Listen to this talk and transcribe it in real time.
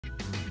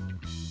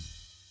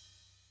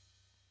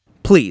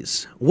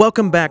Please,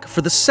 welcome back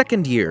for the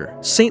second year,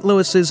 St.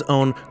 Louis's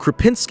own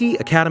Krupinski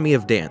Academy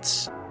of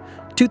Dance.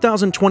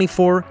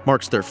 2024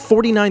 marks their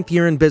 49th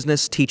year in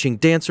business teaching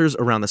dancers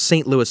around the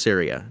St. Louis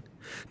area.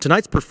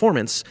 Tonight's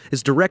performance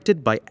is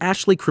directed by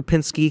Ashley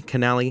Krupinski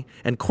Canali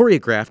and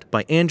choreographed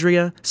by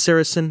Andrea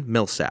Saracen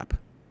Millsap.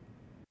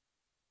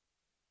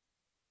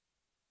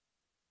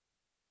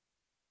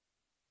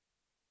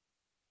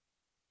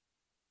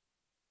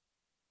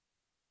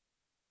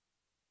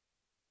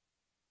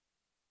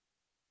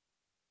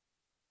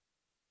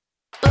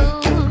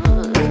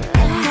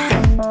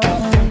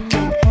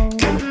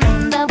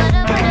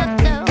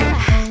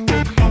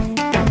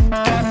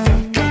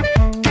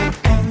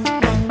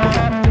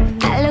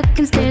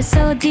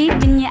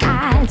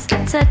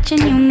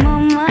 Touching you,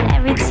 mama,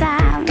 every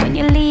time. When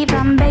you leave,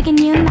 I'm begging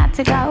you not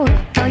to go.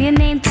 Call your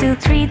name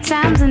 2-3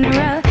 times in a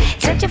row.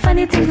 Such a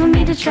funny thing for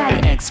me to try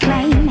to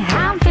explain.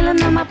 How I'm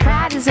feeling on my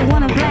pride is I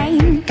wanna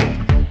blame.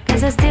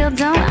 Cause I still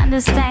don't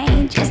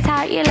understand just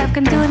how your love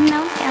can do it,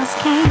 no else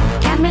can.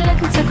 Got me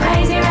looking so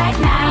crazy right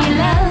now. Your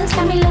love's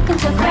got me looking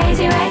so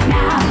crazy right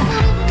now.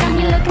 Got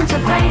me looking so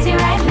crazy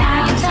right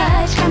now. Your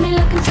touch got me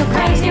looking so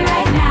crazy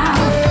right now.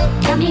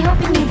 Got me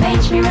hoping you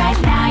page me right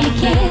now. Your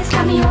kiss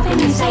got me hoping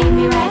you save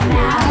me right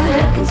now.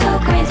 Looking so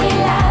crazy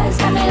loud.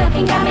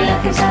 Got me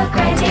looking so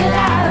crazy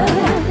loud.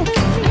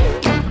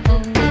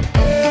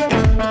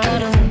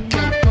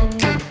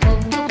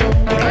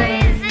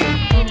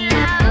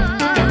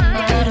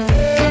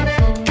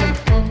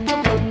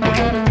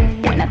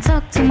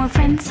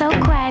 So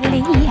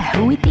quietly,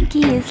 who we think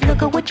he is,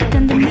 look at what you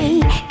done to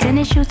me.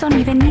 Tennis shoes don't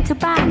even need to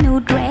buy a new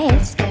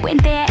dress.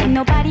 Went there, ain't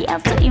nobody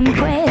else to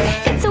impress.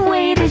 It's a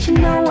way that you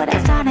know what I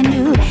thought I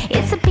knew.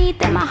 It's a beat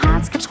that my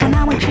heart skips when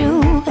I'm with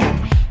you.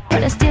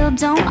 But I still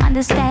don't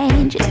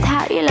understand just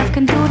how your love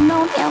can do it, no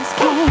one else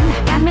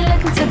can. Got me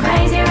looking so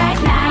crazy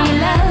right now. Your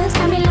love's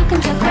got me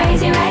looking so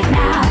crazy right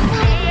now.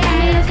 Got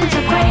me looking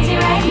so crazy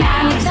right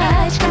now. Your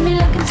touch got me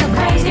looking so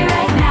crazy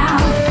right now.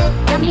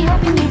 Got me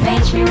hoping you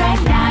page me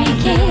right now. Your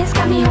kiss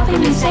got me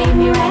hoping you save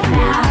me right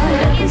now.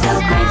 Looking so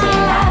crazy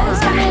loud.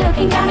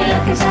 Got me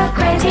looking so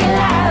crazy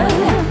loud.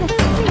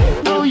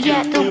 Oh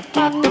yeah, do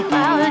pop the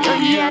power. Oh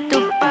yeah,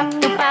 do pop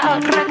the power.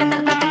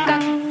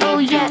 Oh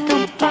yeah,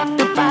 do pop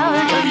the power.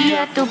 Oh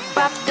yeah, do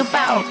pop the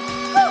power.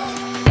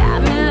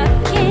 Got me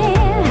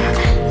looking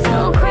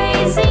so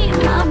crazy,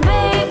 my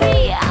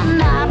baby. I'm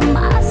not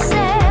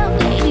myself.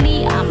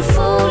 Lately I'm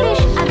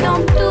foolish. I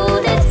don't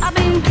do this. I've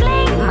been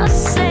playing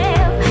myself.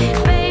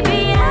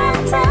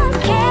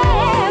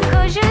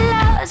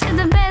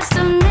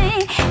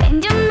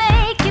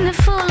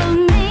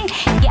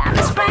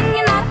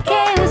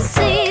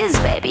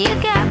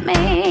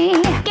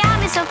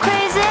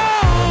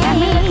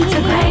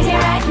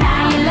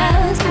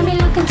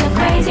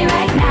 Crazy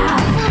right now.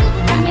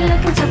 Got me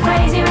looking so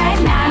crazy right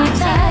now. Your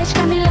touch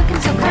got me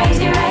looking so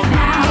crazy right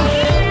now.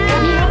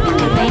 Got me hoping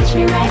you page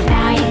me right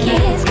now. Your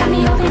kiss got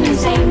me hoping you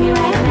save me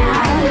right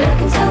now.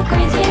 Looking so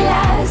crazy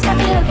loud. Got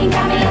me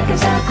looking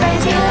so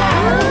crazy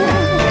loud.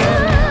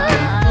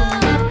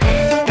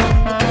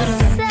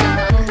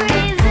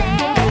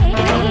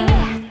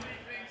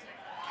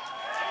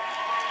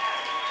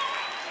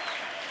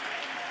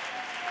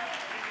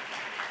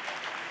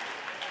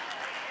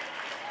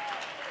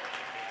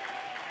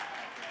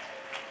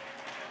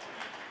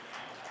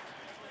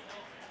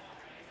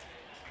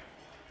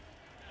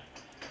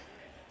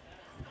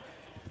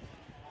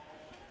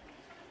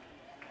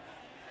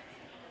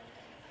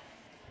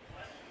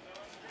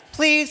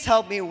 Please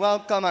help me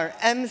welcome our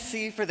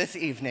MC for this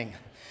evening,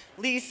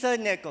 Lisa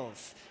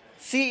Nichols,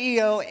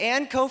 CEO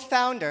and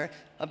co-founder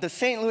of the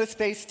St.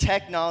 Louis-based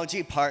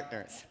Technology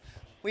Partners.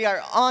 We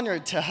are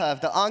honored to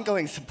have the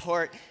ongoing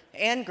support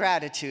and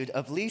gratitude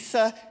of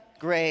Lisa,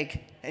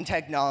 Greg, and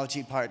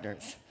Technology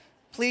Partners.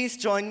 Please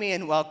join me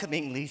in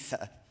welcoming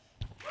Lisa.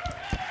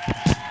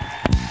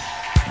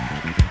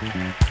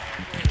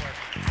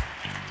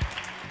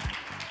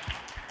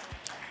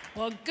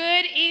 Well,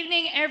 good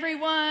evening,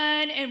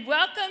 everyone, and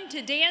welcome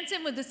to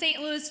Dancing with the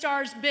St. Louis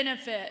Stars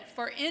Benefit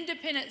for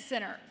Independence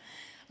Center.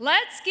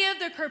 Let's give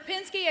the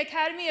Krupinski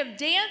Academy of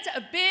Dance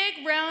a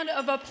big round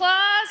of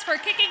applause for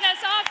kicking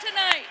us off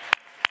tonight.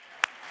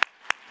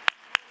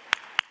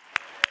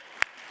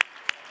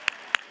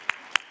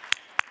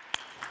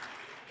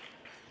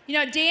 You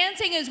know,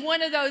 dancing is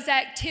one of those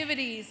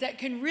activities that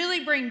can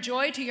really bring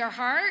joy to your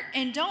heart,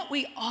 and don't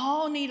we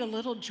all need a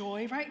little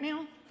joy right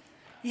now?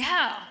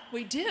 Yeah,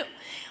 we do.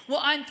 Well,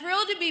 I'm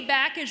thrilled to be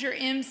back as your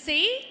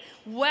MC.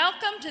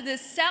 Welcome to this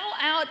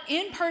sell-out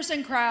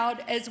in-person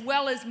crowd, as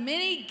well as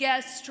many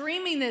guests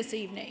streaming this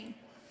evening.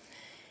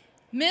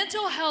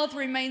 Mental health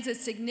remains a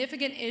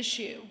significant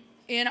issue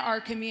in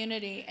our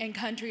community and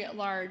country at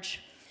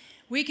large.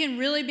 We can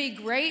really be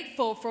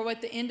grateful for what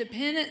the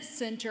Independence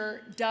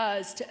Center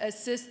does to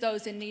assist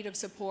those in need of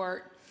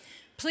support.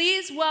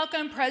 Please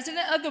welcome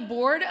President of the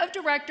Board of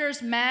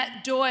Directors,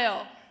 Matt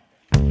Doyle.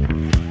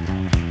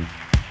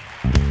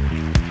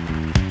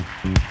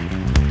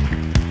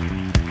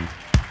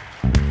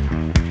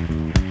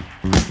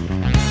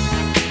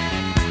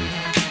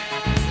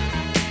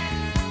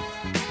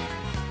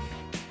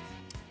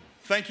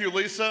 Thank you,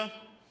 Lisa.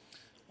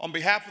 On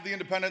behalf of the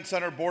Independence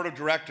Center Board of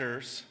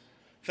Directors,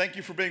 thank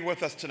you for being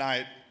with us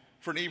tonight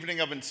for an evening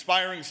of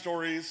inspiring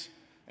stories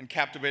and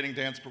captivating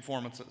dance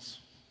performances.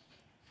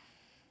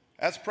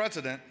 As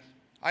president,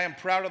 I am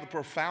proud of the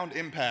profound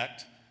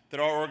impact that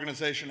our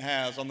organization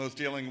has on those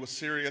dealing with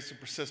serious and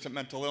persistent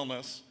mental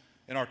illness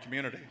in our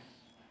community.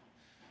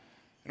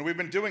 And we've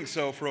been doing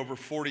so for over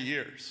 40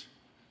 years.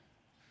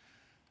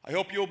 I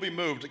hope you'll be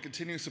moved to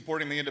continue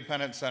supporting the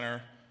Independence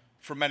Center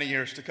for many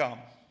years to come.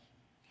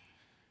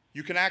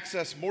 You can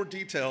access more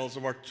details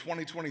of our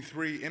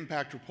 2023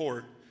 Impact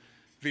Report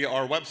via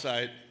our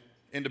website,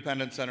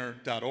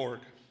 independencecenter.org.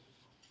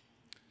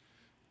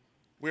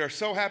 We are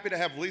so happy to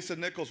have Lisa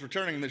Nichols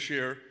returning this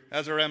year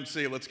as our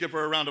MC. Let's give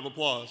her a round of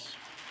applause.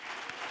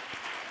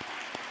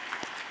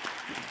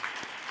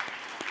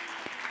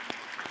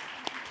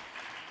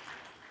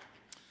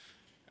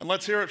 And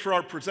let's hear it for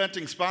our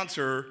presenting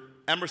sponsor,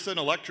 Emerson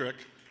Electric,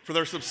 for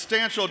their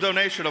substantial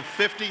donation of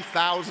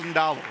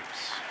 $50,000.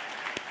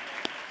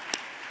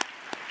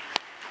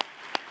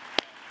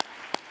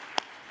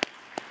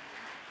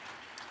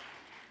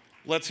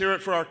 Let's hear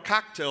it for our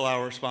cocktail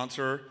hour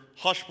sponsor,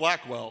 Hush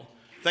Blackwell.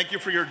 Thank you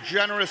for your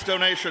generous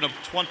donation of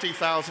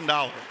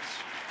 $20,000.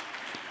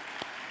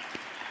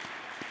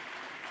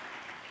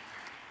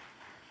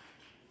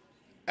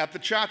 At the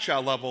cha-cha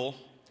level,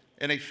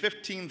 in a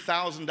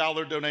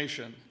 $15,000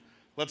 donation,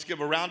 let's give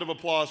a round of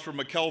applause for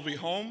McKelvey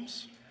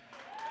Homes,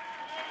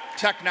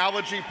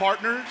 Technology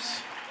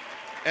Partners,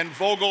 and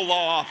Vogel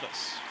Law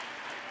Office.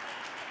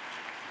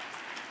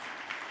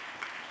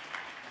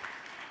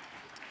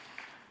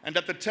 And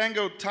at the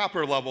Tango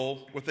Topper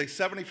level, with a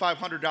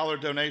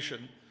 $7,500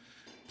 donation,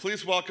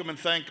 please welcome and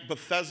thank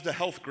Bethesda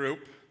Health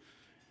Group,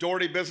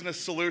 Doherty Business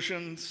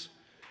Solutions,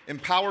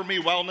 Empower Me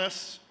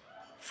Wellness,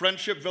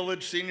 Friendship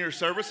Village Senior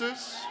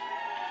Services,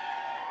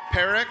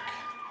 Perrick,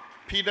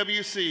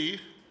 PwC,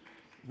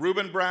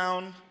 Reuben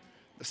Brown,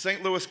 the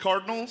St. Louis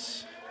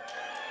Cardinals,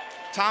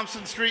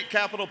 Thompson Street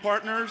Capital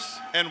Partners,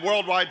 and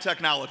Worldwide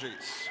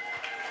Technologies.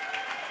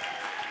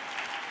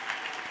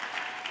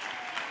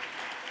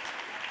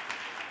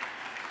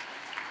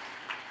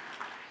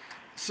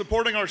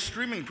 Supporting our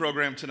streaming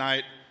program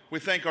tonight, we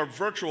thank our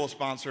virtual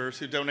sponsors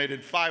who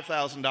donated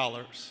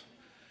 $5,000.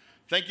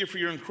 Thank you for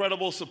your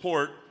incredible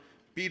support,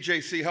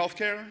 BJC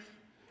Healthcare,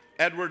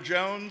 Edward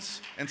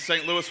Jones, and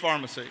St. Louis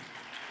Pharmacy.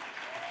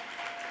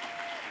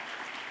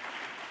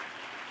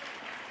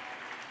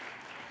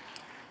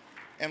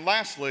 And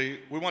lastly,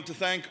 we want to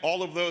thank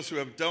all of those who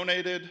have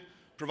donated,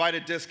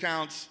 provided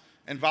discounts,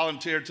 and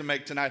volunteered to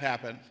make tonight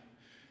happen.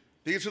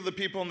 These are the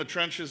people in the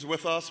trenches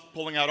with us,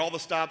 pulling out all the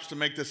stops to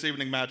make this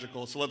evening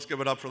magical, so let's give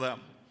it up for them.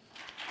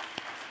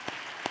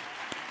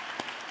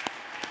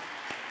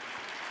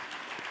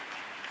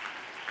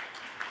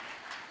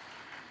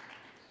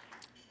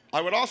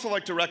 I would also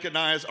like to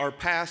recognize our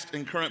past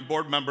and current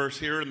board members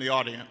here in the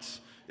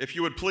audience. If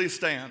you would please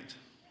stand.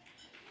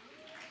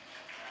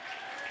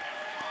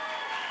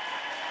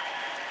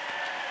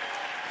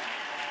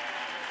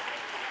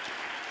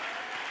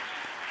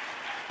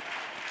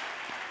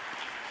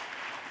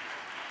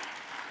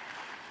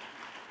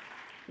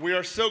 We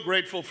are so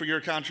grateful for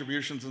your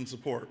contributions and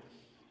support.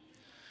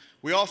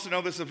 We also know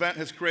this event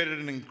has created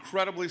an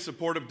incredibly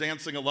supportive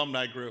dancing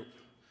alumni group.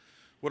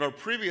 Would our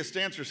previous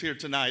dancers here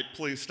tonight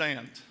please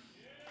stand?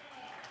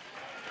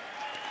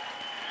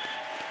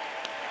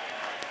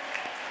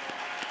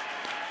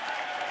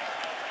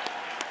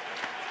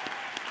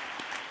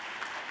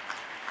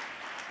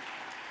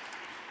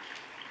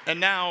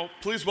 And now,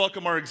 please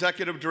welcome our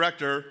Executive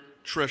Director,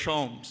 Trish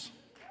Holmes.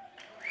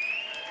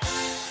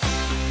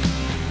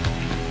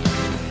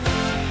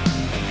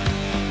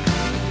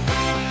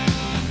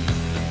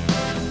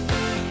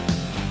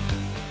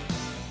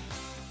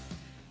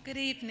 Good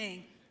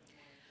evening.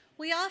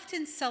 We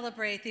often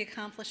celebrate the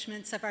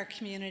accomplishments of our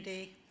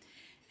community,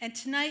 and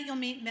tonight you'll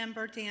meet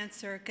member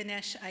dancer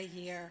Ganesh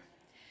Iyer,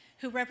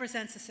 who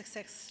represents a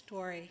success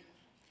story.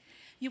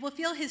 You will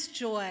feel his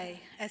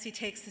joy as he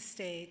takes the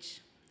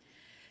stage.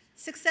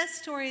 Success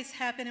stories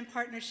happen in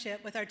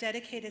partnership with our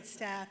dedicated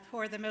staff, who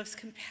are the most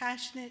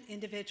compassionate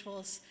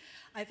individuals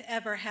I've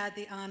ever had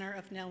the honor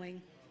of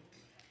knowing.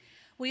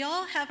 We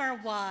all have our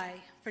why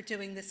for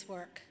doing this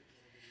work.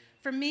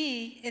 For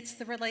me, it's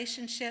the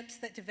relationships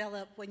that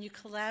develop when you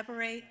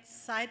collaborate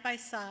side by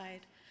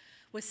side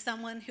with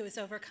someone who is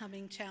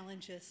overcoming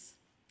challenges.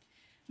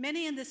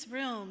 Many in this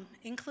room,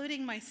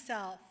 including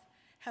myself,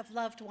 have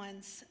loved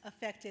ones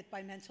affected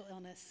by mental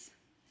illness.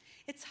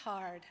 It's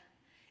hard.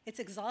 It's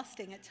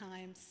exhausting at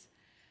times.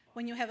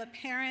 When you have a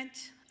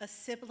parent, a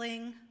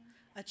sibling,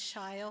 a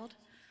child,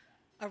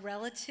 a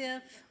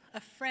relative,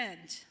 a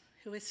friend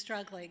who is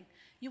struggling,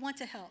 you want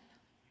to help.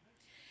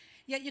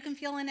 Yet you can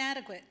feel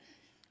inadequate.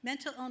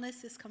 Mental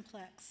illness is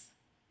complex.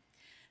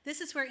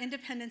 This is where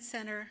Independence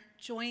Center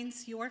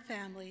joins your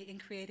family in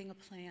creating a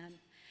plan.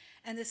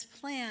 And this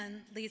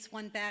plan leads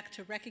one back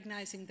to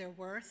recognizing their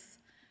worth,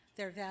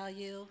 their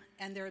value,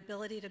 and their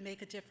ability to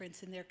make a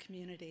difference in their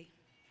community.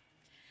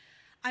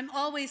 I'm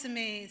always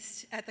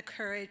amazed at the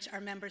courage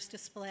our members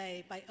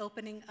display by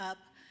opening up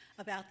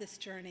about this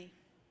journey.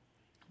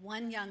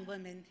 One young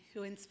woman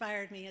who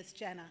inspired me is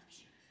Jenna.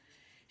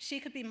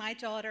 She could be my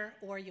daughter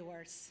or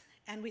yours,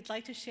 and we'd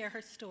like to share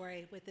her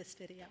story with this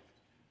video.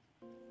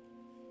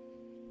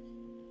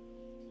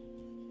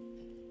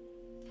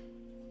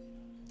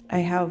 I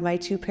have my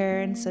two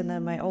parents, and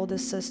then my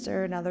oldest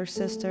sister, another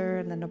sister,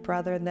 and then a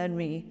brother, and then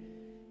me.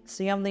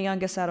 See, I'm the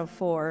youngest out of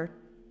 4.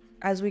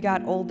 As we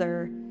got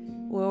older,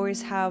 we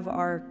always have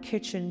our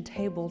kitchen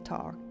table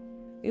talk.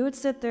 We would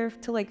sit there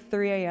till like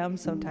 3 a.m.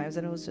 sometimes,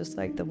 and it was just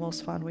like the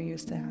most fun we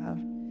used to have.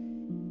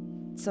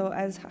 So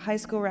as high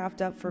school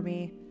wrapped up for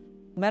me,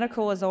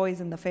 medical was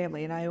always in the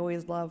family, and I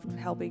always loved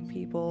helping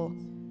people.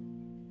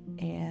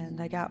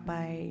 And I got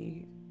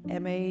my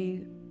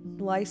MA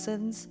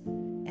license,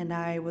 and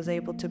I was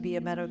able to be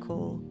a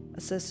medical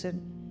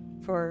assistant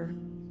for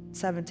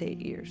 7 to 8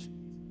 years.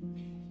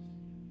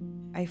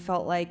 I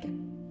felt like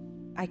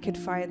I could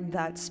find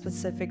that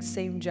specific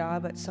same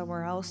job at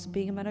somewhere else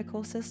being a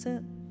medical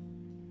assistant.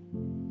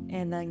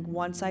 And then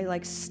once I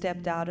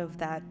stepped out of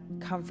that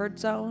comfort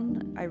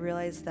zone, I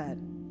realized that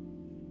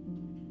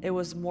it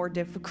was more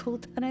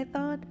difficult than I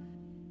thought.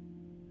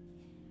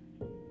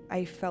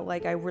 I felt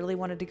like I really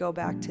wanted to go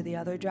back to the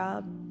other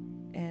job,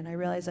 and I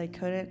realized I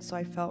couldn't, so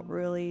I felt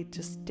really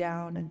just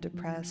down and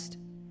depressed.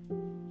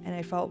 And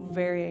I felt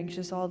very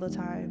anxious all the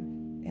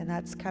time. And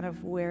that's kind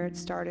of where it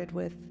started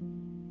with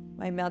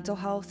my mental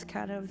health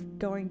kind of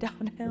going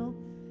downhill,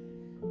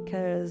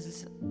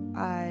 because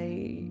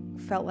I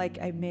felt like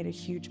I made a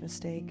huge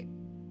mistake.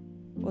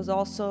 Was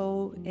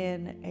also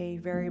in a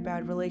very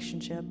bad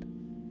relationship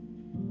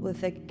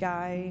with a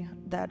guy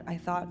that I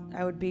thought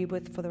I would be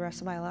with for the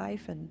rest of my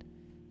life, and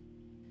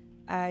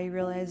I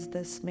realized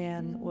this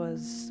man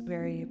was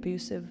very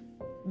abusive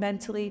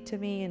mentally to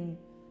me and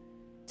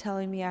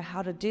telling me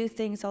how to do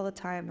things all the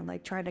time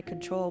and trying to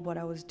control what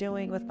I was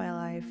doing with my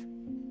life.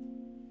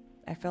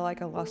 I felt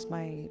like I lost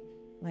my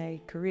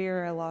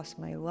career, I lost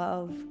my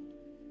love,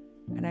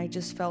 and I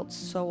just felt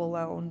so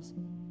alone.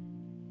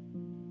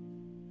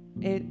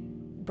 It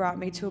brought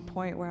me to a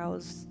point where I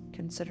was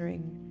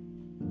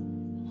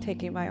considering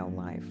taking my own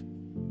life,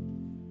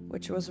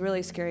 which was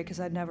really scary because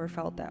I'd never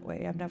felt that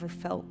way. I've never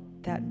felt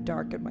that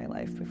dark in my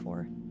life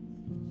before.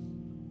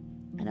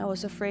 And I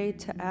was afraid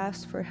to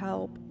ask for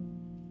help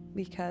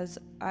because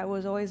I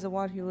was always the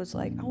one who was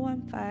like, oh,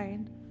 I'm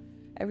fine.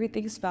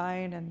 Everything's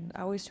fine, and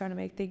always trying to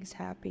make things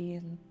happy.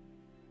 And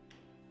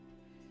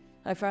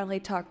I finally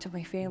talked to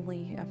my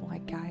family. I'm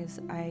like, guys,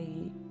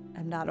 I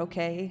am not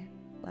okay.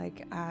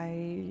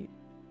 I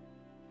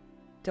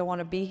don't want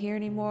to be here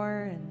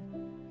anymore. And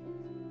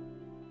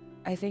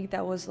I think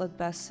that was the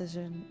best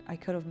decision I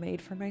could have made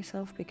for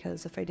myself,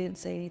 because if I didn't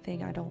say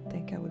anything, I don't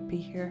think I would be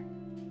here.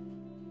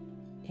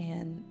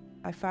 And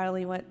I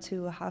finally went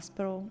to a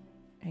hospital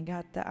and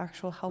got the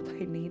actual help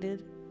I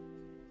needed.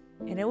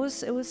 And it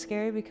was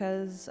scary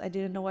because I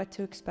didn't know what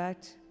to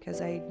expect,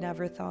 because I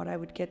never thought I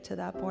would get to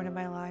that point in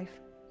my life.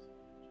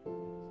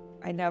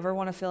 I never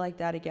want to feel like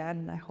that again,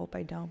 and I hope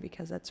I don't,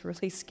 because that's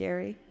really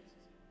scary.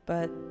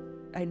 But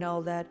I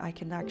know that I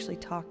can actually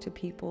talk to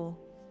people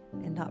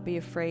and not be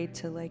afraid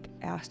to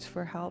ask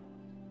for help.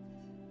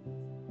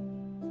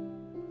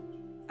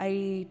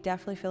 I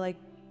definitely feel like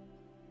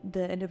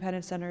the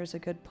Independence Center is a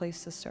good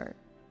place to start.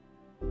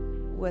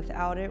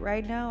 Without it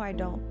right now,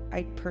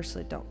 I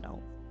personally don't know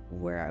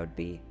where I would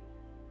be.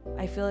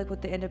 I feel like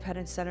with the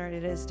Independence Center,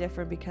 it is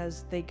different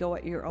because they go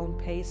at your own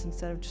pace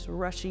instead of just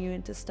rushing you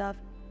into stuff,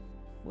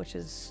 which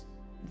is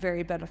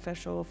very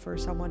beneficial for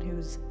someone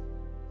who's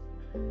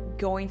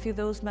going through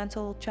those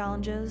mental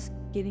challenges,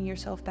 getting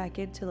yourself back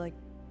into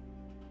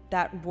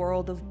that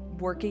world of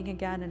working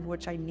again, in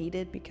which I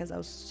needed because I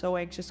was so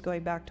anxious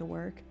going back to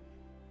work.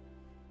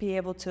 Be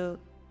able to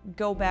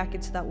go back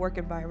into that work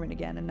environment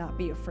again and not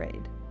be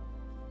afraid.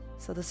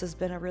 So this has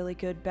been a really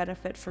good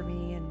benefit for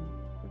me. And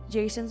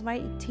Jason's my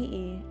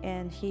TE,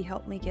 and he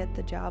helped me get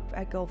the job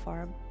at Go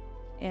Farm.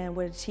 And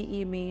what a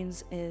TE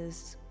means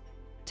is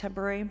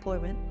temporary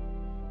employment.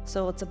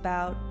 So it's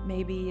about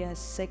maybe a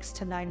 6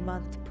 to 9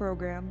 month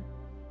program,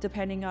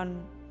 depending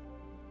on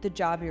the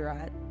job you're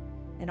at.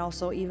 And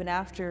also, even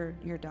after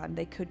you're done,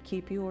 they could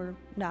keep you or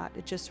not.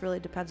 It just really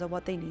depends on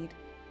what they need.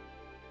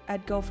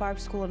 At Go Farm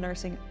School of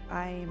Nursing,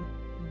 I'm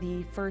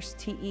the first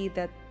TE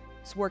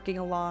that's working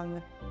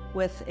along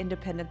with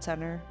Independence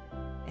Center,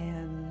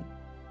 and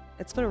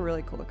it's been a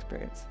really cool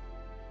experience.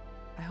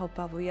 I hope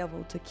I'll be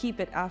able to keep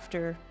it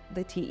after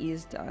the TE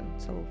is done,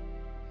 so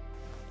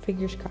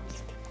fingers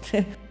crossed.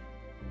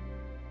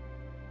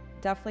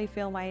 Definitely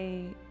feel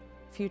my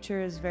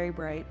future is very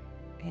bright,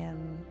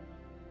 and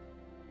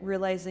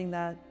realizing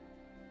that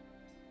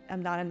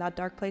I'm not in that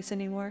dark place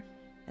anymore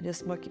and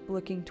just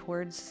looking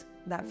towards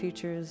that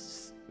future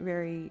is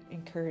very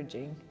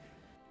encouraging.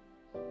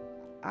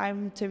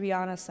 To be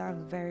honest,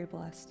 I'm very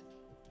blessed.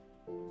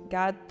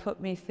 God put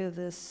me through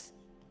this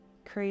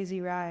crazy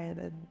ride,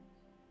 and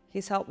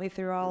He's helped me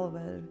through all of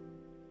it.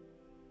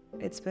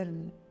 It's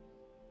been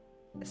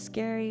a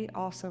scary,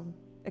 awesome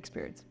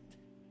experience.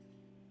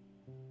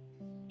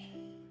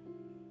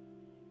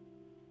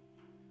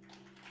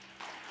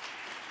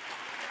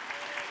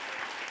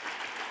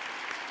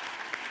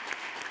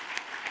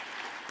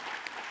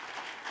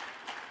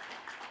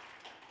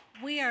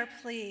 We are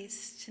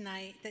pleased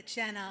tonight that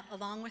Jenna,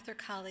 along with her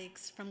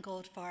colleagues from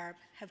Goldfarb,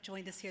 have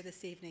joined us here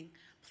this evening.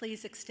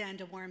 Please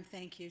extend a warm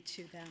thank you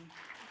to them.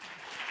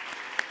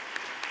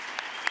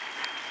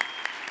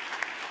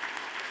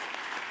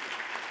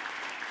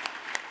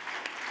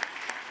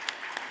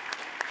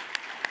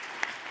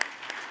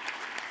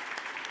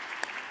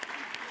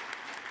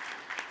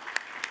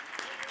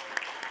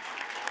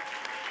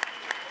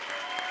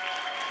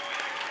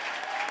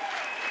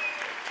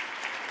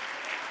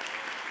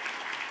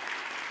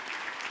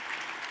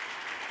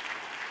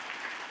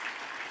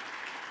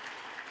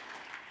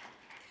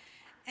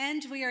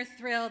 And we are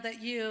thrilled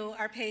that you,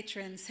 our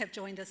patrons, have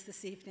joined us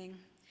this evening.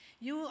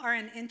 You are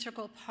an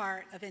integral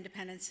part of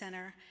Independence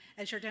Center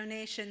as your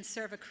donations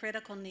serve a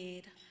critical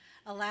need,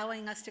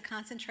 allowing us to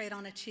concentrate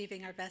on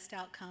achieving our best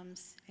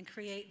outcomes and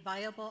create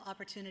viable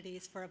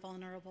opportunities for a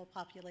vulnerable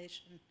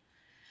population.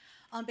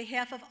 On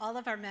behalf of all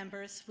of our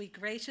members, we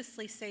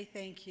graciously say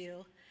thank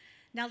you.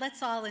 Now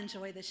let's all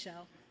enjoy the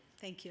show.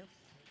 Thank you.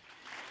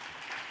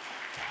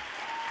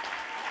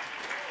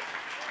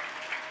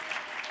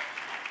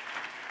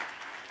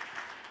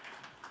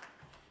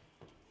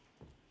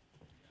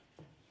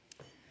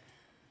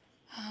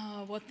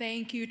 Well,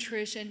 thank you,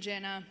 Trish and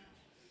Jenna.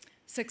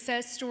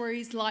 Success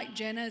stories like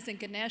Jenna's and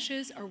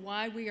Ganesh's are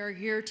why we are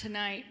here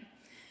tonight.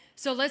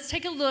 So let's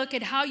take a look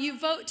at how you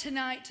vote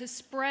tonight to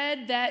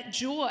spread that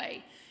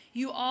joy.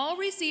 You all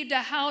received a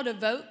How to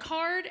Vote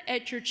card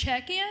at your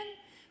check-in.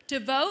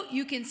 To vote,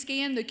 you can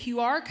scan the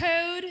QR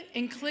code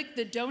and click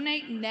the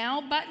Donate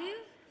Now button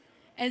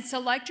and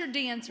select your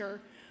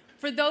dancer.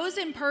 For those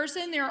in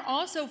person, there are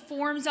also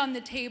forms on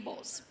the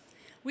tables.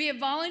 We have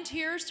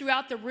volunteers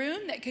throughout the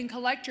room that can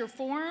collect your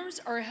forms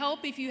or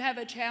help if you have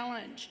a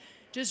challenge.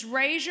 Just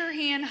raise your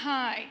hand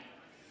high.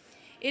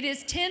 It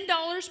is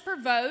 $10 per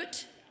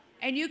vote,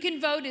 and you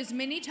can vote as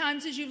many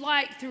times as you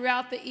like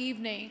throughout the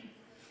evening.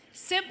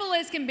 Simple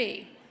as can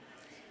be.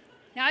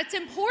 Now, it's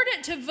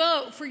important to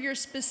vote for your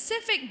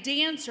specific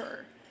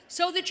dancer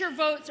so that your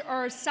votes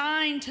are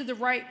assigned to the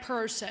right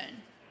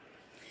person.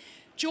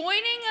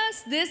 Joining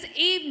us this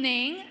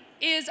evening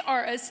is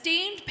our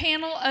esteemed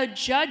panel of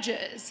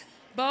judges.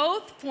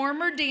 Both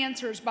former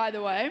dancers, by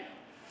the way,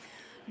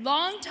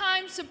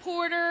 longtime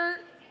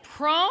supporter,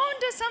 prone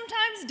to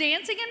sometimes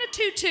dancing in a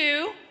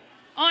tutu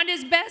on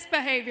his best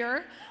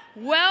behavior.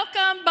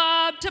 Welcome,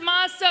 Bob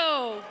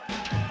Tomaso.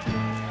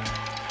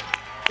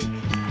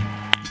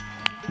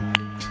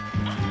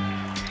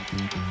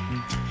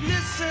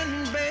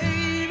 Listen,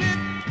 baby,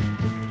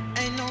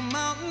 ain't no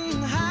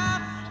mountain high,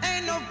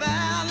 ain't no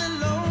valley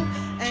low,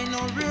 ain't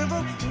no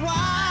river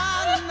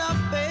wide enough,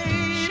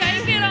 baby.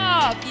 Shake it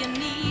off.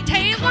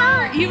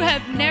 Taylor, you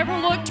have never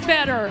looked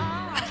better.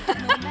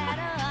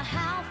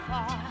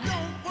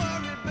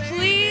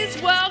 Please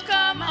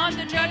welcome on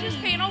the judges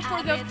panel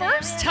for the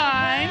first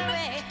time,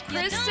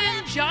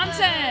 Kristen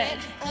Johnson.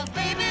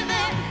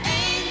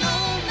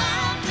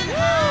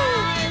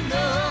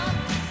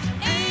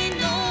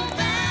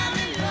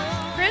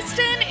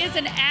 Kristen is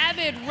an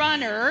avid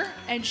runner,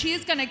 and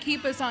she's going to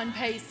keep us on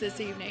pace this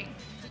evening.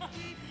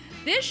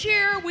 This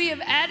year, we have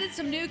added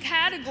some new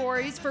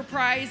categories for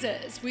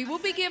prizes. We will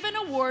be given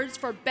awards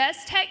for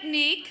Best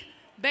Technique,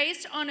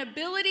 based on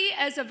ability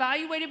as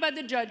evaluated by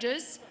the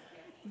judges,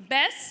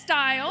 Best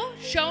Style,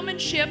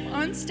 showmanship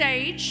on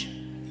stage,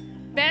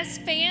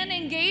 Best Fan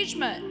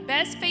Engagement,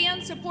 best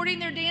fan supporting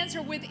their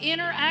dancer with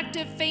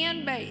interactive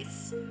fan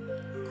base,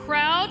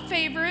 Crowd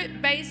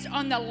Favorite, based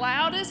on the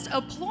loudest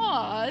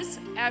applause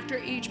after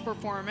each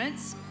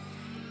performance,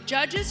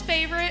 Judges'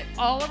 Favorite,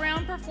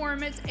 all-around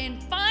performance,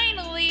 and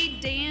finally,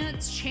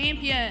 Dance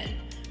Champion,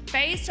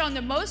 based on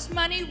the most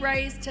money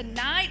raised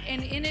tonight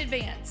and in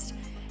advance.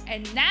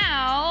 And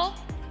now,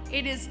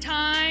 it is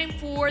time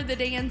for the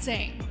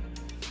dancing.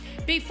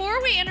 Before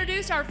we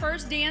introduce our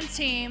first dance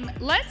team,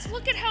 let's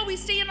look at how we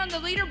stand on the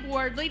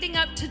leaderboard leading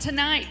up to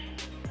tonight.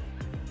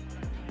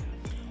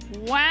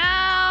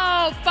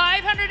 Wow,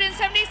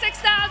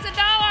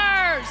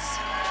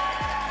 $576,000.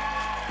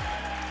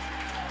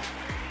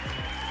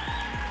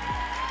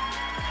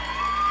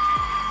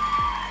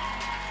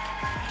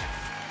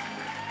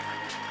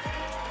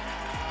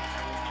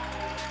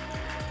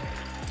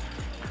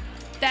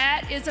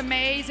 That is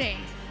amazing.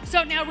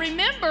 So now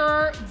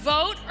remember,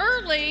 vote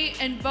early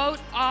and vote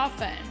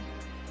often.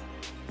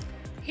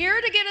 Here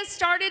to get us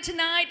started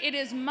tonight, it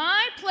is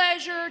my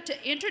pleasure to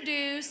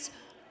introduce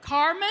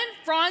Carmen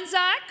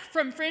Franzak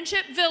from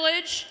Friendship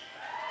Village.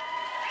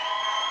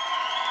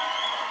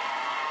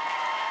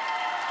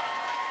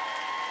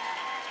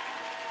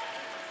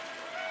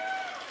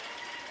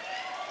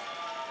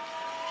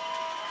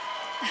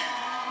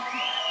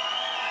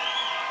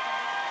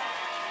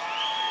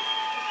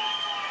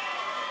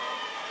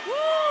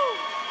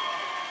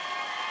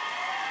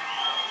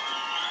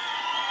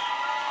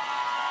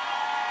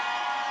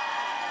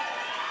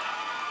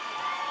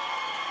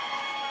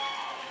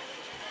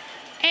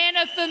 And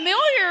a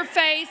familiar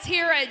face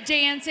here at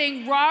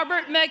dancing,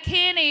 Robert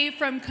McKinney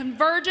from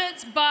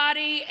Convergence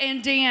Body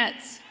and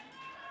Dance.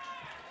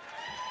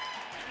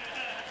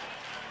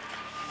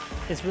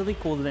 It's really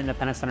cool that the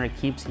Independence Center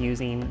keeps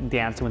using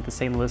Dancing with the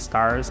St. Louis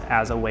Stars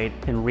as a way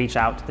to reach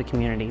out to the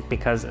community,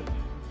 because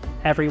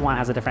everyone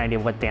has a different idea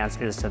of what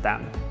dance is to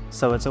them.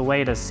 So it's a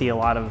way to see a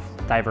lot of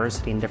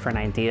diversity and different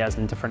ideas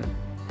and different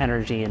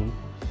energy and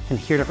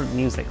hear different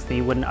musics that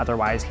you wouldn't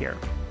otherwise hear.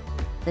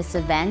 This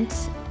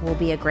event will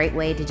be a great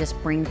way to just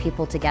bring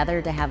people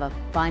together to have a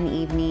fun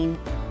evening,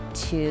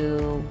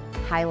 to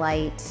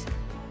highlight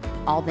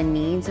all the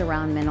needs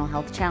around mental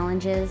health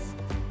challenges.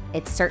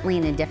 It's certainly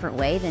in a different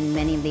way than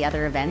many of the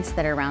other events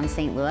that are around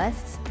St.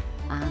 Louis.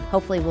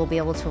 Hopefully we'll be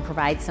able to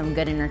provide some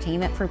good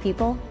entertainment for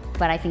people,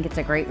 but I think it's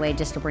a great way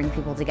just to bring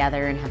people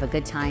together and have a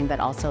good time, but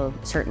also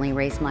certainly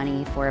raise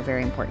money for a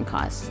very important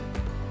cause.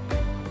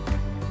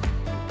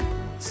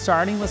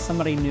 Starting with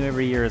somebody new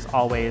every year is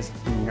always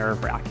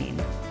nerve-wracking.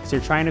 So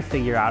you're trying to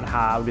figure out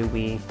how do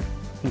we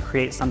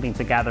create something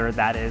together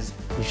that is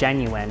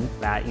genuine,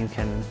 that you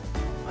can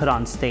put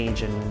on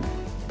stage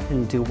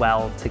and do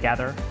well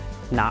together.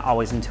 Not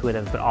always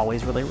intuitive, but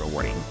always really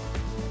rewarding.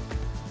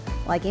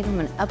 Well, I gave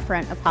him an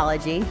upfront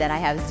apology that I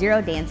have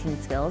zero dancing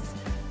skills.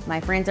 My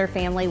friends or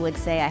family would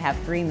say I have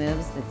 3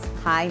 moves. It's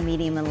high,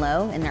 medium, and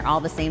low, and they're all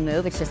the same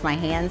move. It's just my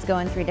hands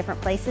going 3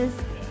 different places.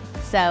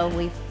 So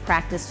we've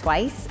practiced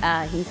twice.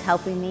 He's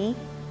helping me,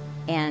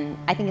 and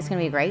I think it's gonna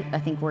be great. I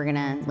think we're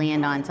gonna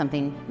land on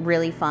something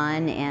really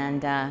fun,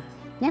 and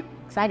yeah,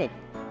 excited.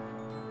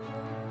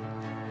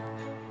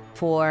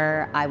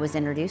 Before I was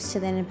introduced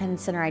to the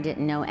Independence Center, I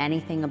didn't know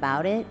anything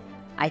about it.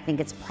 I think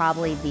it's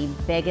probably the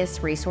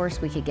biggest resource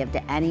we could give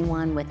to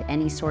anyone with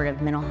any sort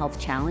of mental health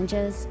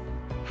challenges.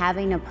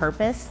 Having a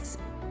purpose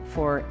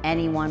for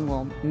anyone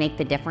will make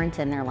the difference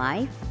in their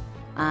life.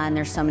 And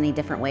there's so many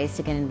different ways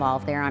to get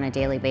involved there on a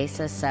daily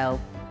basis, so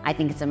I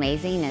think it's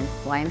amazing and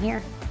why I'm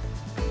here.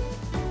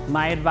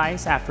 My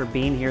advice after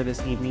being here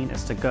this evening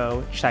is to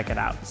go check it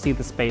out, see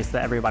the space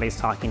that everybody's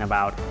talking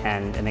about,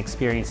 and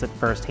experience it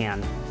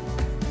firsthand.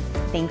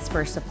 Thanks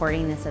for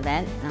supporting this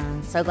event.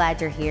 I'm so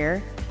glad you're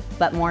here,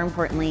 but more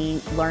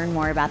importantly, learn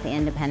more about the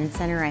Independence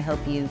Center. I hope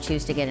you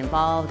choose to get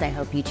involved. I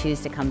hope you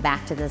choose to come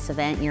back to this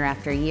event year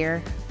after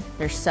year.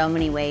 There's so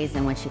many ways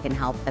in which you can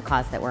help the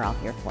cause that we're all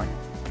here for.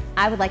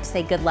 I would like to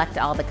say good luck to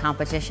all the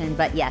competition,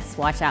 but yes,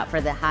 watch out for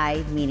the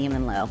high, medium,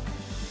 and low.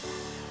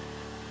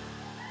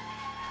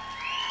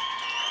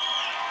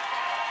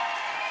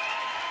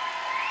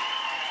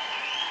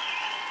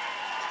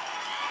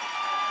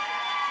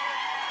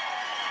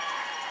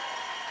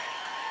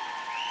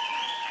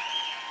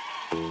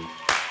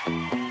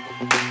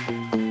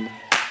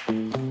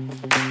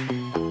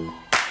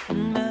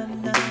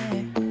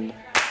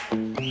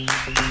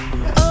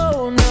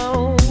 Oh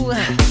no,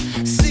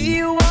 see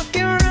you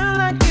walking around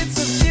like it's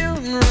a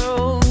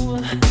funeral.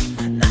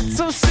 Not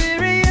so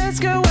serious,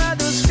 girl, why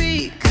those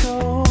feet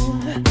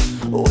cold?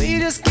 We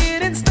just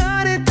getting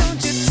started,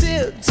 don't you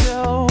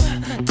tiptoe,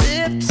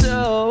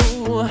 tiptoe.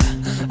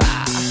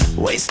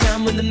 Waste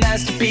time with the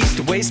masterpiece,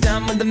 to waste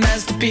time with the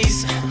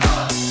masterpiece.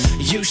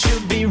 You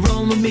should be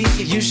rolling with me,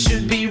 you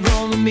should be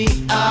rolling with me.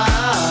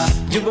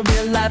 You're a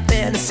real life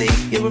fantasy,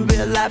 you're a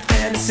real life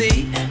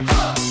fantasy.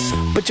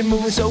 But you're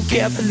moving so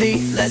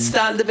carefully, let's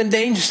start living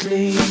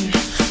dangerously.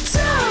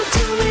 Talk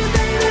to me,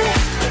 baby.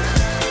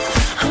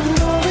 I'm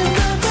going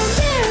up from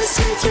this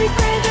sweet, sweet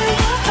gravy.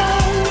 Oh,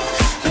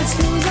 let's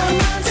lose our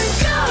minds and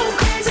go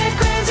crazy,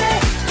 crazy.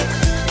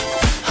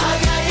 Ay,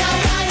 ay,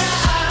 ay, ay,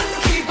 ay.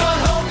 Keep on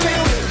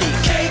hoping we'll be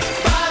cake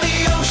by the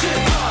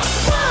ocean.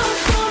 Walk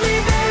for me,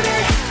 baby.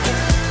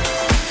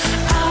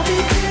 I'll be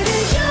pretty,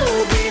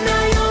 you'll be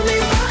Naomi.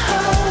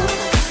 Oh,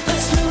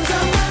 let's lose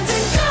our minds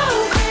and go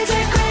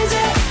crazy,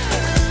 crazy.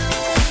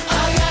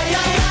 Ay, ay,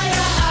 ay, ay,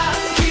 ay.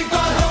 Keep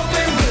on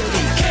hoping we'll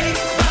be cake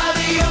by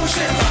the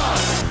ocean.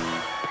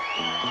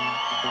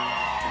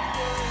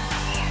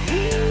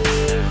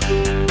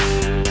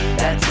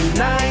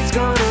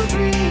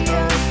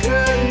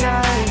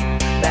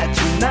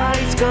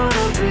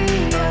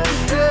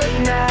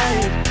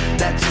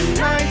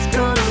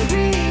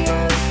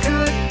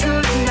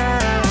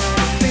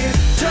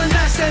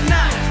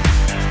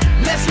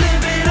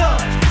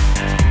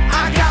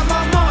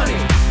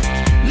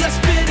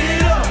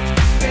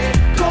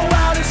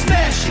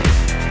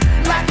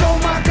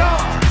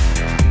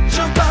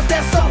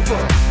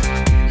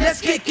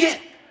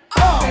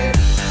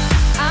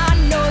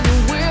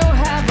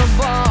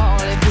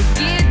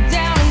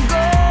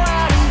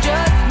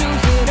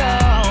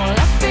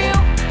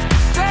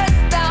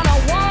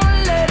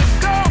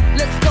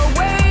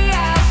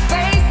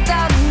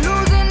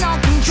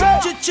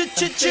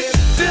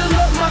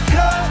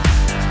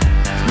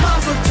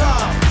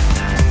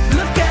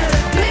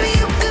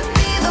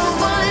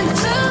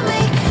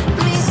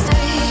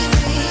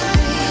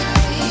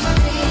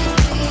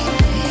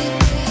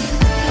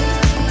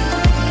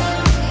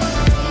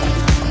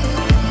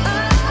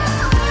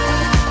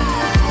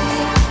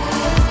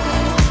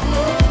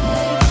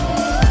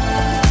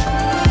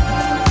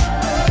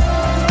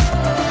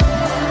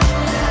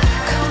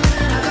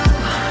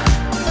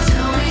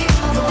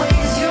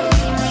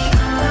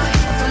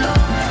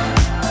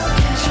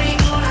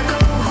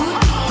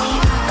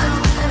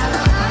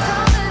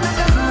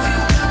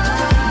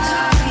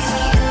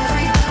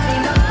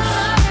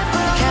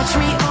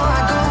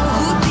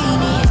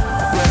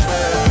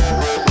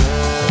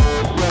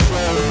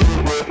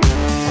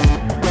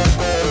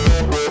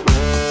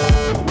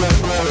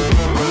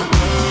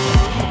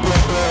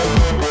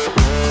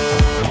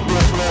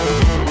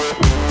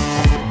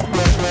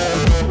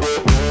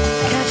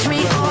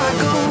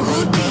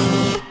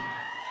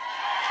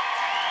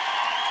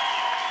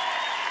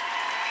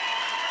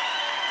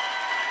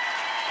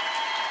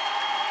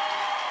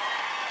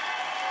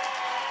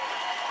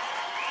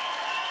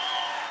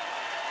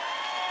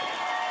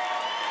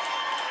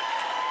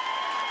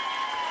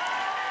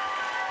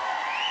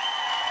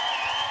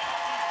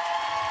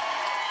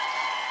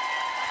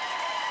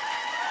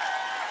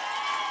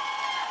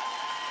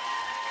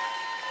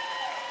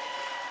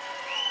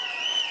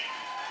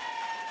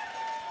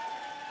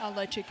 I'll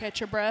let you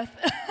catch your breath.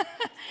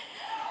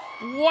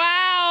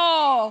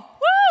 Wow.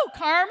 Woo!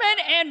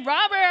 Carmen and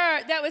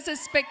Robert, that was a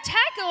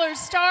spectacular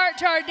start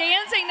to our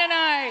dancing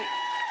tonight.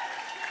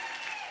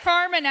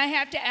 Carmen, I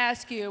have to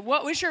ask you,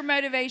 what was your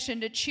motivation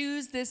to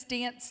choose this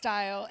dance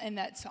style and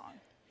that song?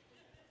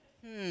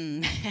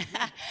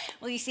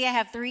 Well, you see, I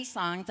have 3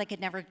 songs. I could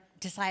never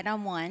decide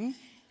on one,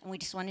 and we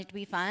just wanted it to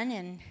be fun,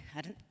 and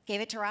I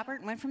gave it to Robert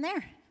and went from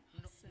there.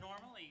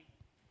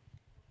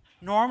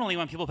 Normally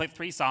when people pick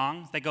 3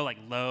 songs, they go like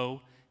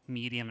low,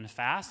 medium, and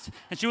fast.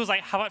 And she was like,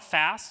 how about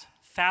fast,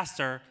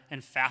 faster,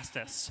 and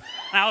fastest?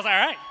 And I was like,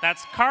 all right,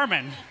 that's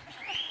Carmen.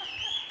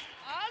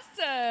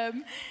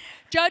 Awesome.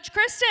 Judge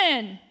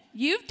Kristen,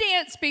 you've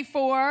danced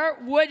before.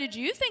 What did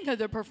you think of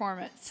the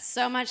performance?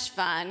 So much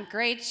fun.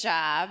 Great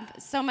job.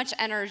 So much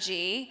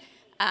energy.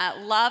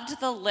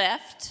 Loved the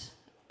lift.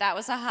 That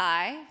was a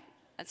high.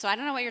 So I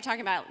don't know what you're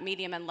talking about,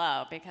 medium and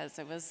low, because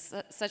it was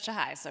such a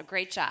high. So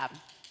great job.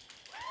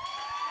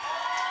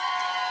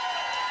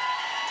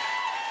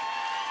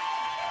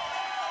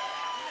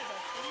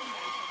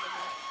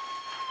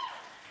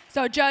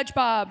 So Judge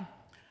Bob,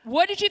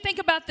 what did you think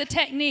about the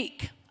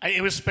technique?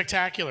 It was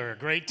spectacular.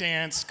 Great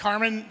dance.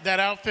 Carmen, that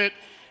outfit,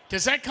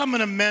 does that come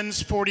in a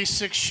men's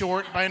 46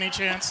 short by any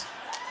chance?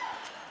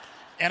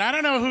 And I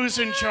don't know who's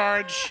in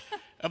charge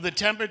of the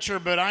temperature,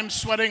 but I'm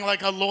sweating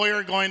like a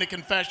lawyer going to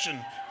confession.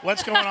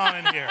 What's going on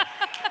in here?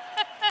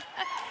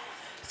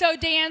 So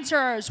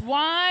dancers,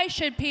 why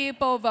should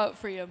people vote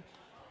for you?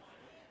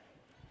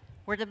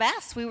 We're the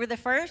best. We were the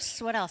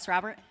first. What else,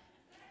 Robert?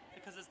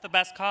 Because it's the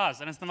best cause,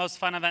 and it's the most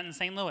fun event in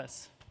St.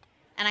 Louis.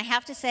 And I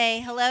have to say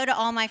hello to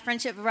all my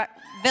Friendship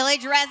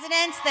Village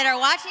residents that are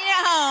watching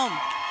at home.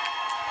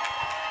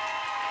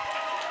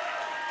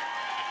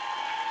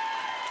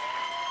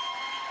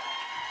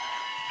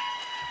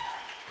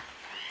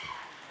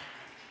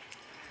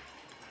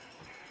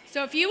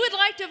 So if you would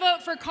like to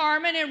vote for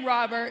Carmen and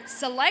Robert,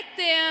 select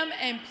them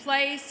and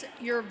place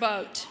your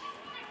vote.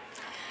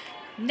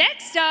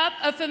 Next up,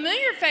 a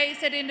familiar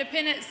face at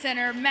Independence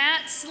Center,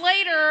 Matt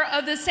Slater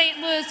of the St.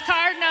 Louis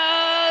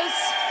Cardinals.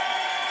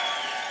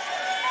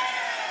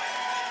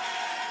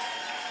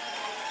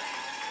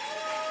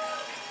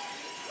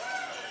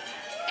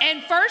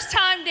 And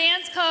first-time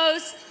dance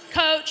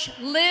coach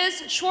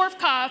Liz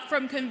Schwarfkopf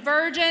from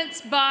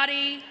Convergence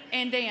Body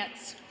and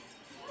Dance.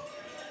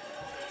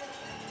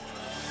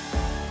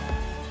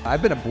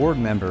 I've been a board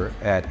member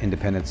at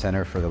Independence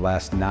Center for the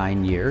last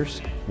 9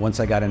 years. Once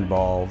I got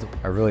involved,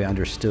 I really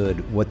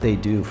understood what they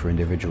do for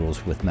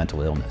individuals with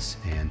mental illness.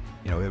 And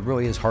it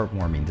really is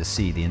heartwarming to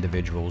see the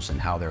individuals and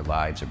how their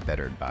lives are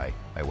bettered by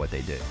what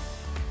they do.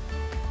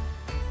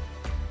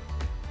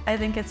 I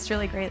think it's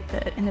really great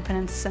that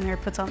Independence Center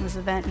puts on this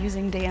event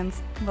using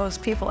dance.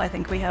 Most people, I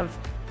think, we have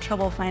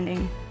trouble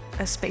finding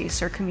a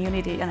space or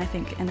community, and I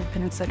think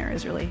Independence Center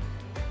is really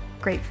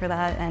great for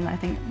that, and I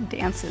think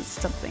dance is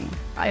something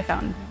I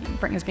found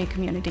brings me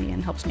community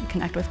and helps me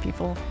connect with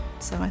people.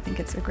 So I think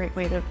it's a great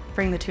way to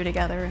bring the two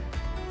together.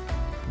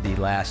 The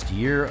last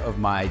year of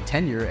my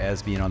tenure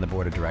as being on the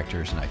board of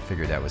directors, and I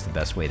figured that was the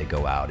best way to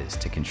go out, is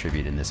to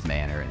contribute in this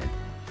manner. And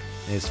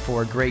it's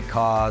for a great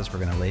cause.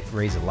 We're going to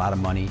raise a lot of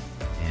money,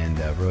 and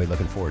really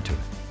looking forward to it.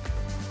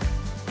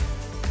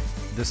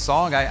 The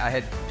song I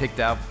had picked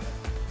out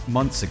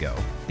months ago.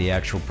 The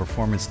actual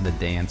performance in the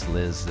dance,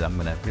 Liz, I'm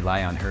going to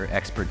rely on her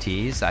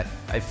expertise. I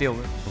feel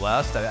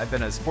blessed. I've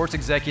been a sports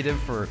executive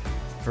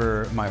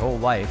for my whole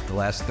life, the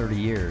last 30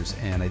 years,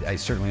 and I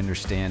certainly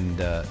understand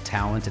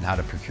talent and how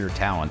to procure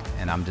talent,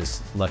 and I'm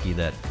just lucky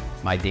that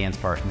my dance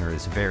partner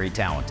is very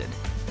talented.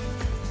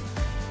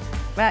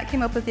 Matt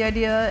came up with the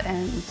idea,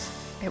 and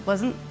it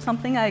wasn't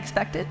something I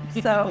expected,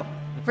 so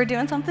we're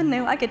doing something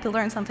new. I get to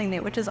learn something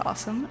new, which is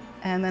awesome.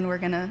 And then we're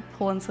gonna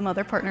pull in some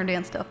other partner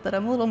dance stuff that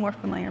I'm a little more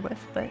familiar with,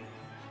 but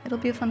it'll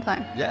be a fun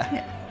time.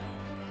 Yeah.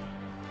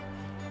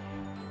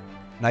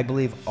 And I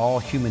believe all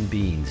human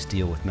beings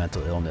deal with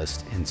mental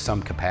illness in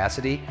some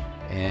capacity,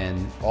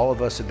 and all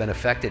of us have been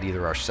affected,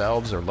 either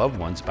ourselves or loved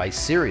ones, by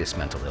serious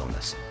mental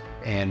illness.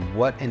 And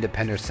what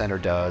Independence Center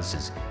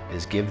does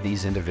is give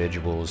these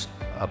individuals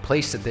a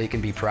place that they can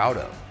be proud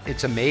of.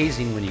 It's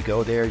amazing when you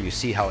go there, you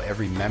see how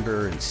every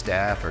member and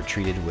staff are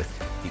treated with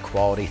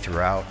equality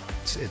throughout.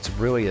 It's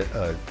really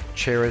a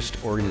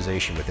cherished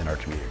organization within our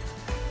community.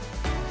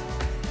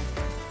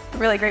 I'm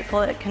really grateful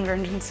that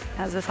Convergence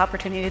has this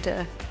opportunity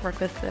to work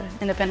with the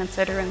Independence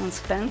Center in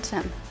this event,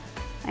 and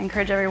I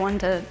encourage everyone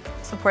to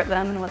support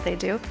them and what they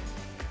do.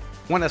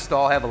 I want us to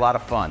all have a lot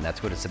of fun.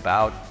 That's what it's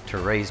about, to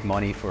raise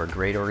money for a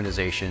great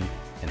organization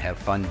and have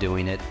fun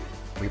doing it.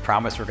 We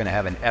promise we're going to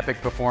have an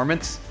epic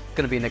performance. It's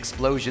going to be an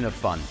explosion of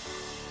fun.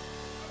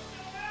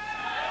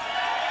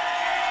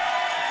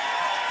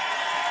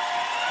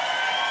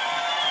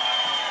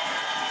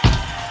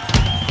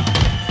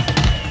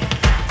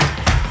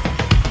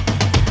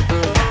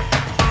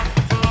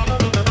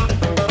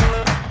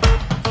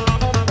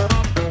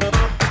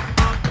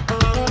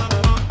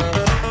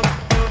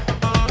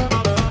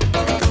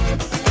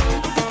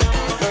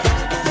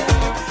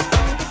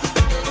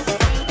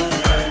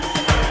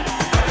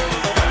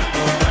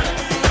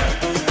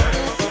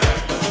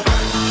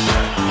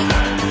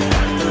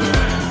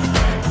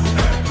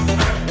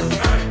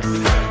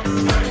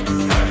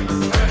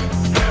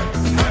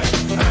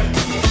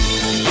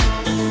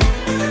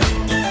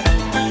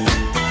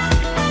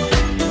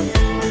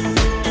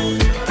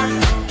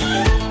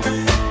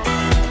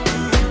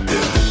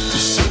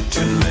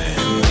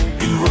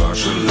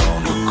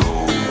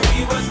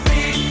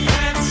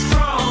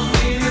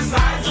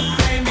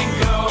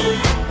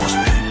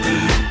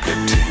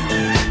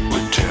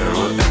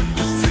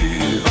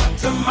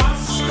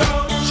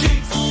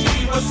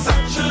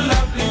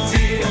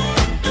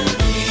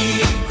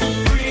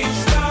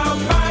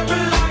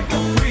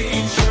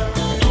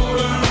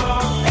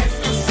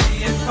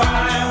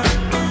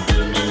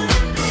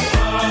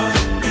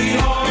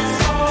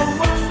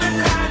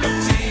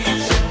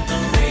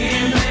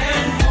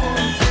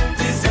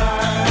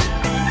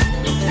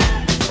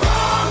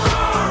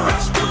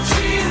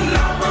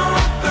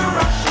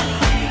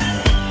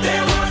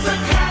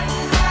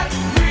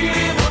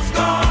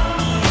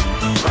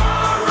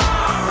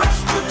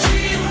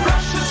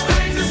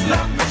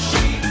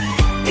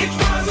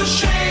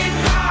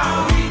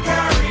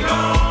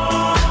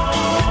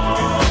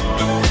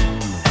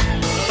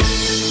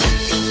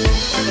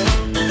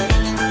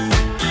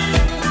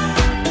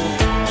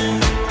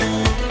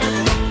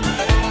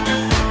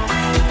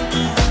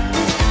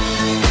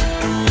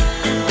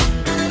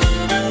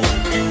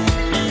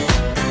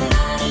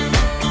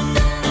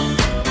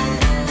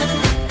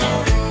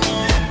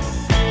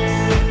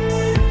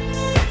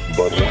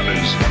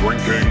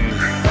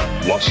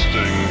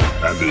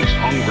 and his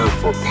hunger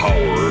for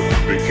power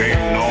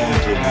became known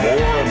to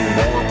more and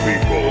more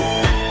people,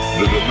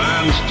 the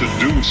demands to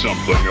do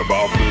something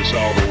about this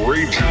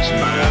outrageous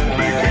man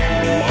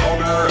became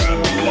louder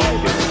and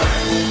louder.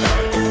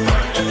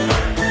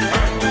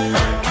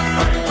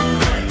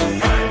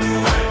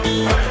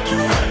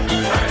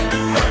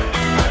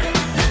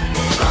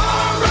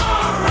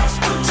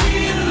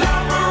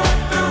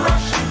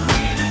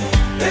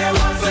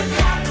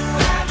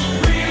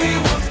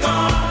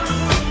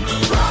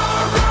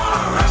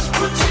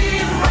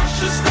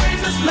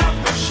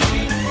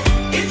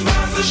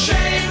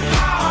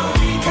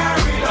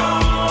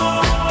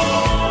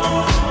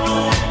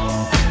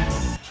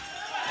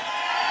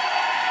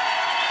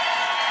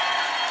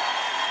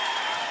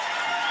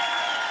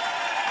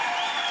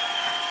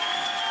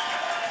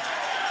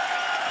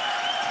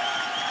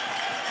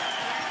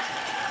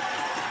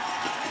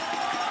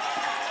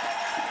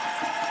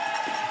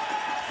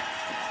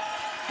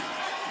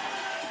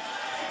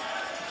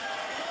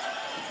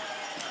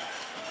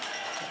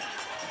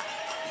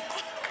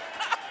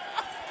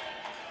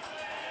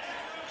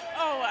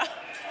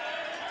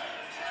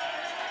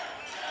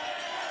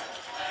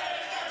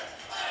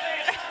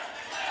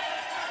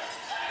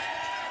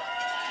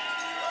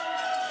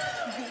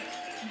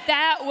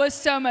 That was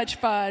so much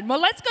fun. Well,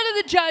 let's go to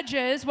the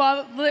judges.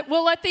 While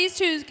we'll let these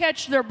two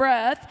catch their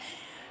breath.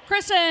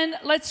 Kristen,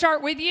 let's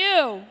start with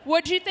you.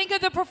 What did you think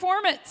of the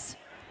performance?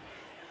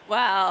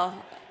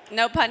 Well,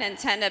 no pun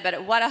intended,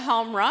 but what a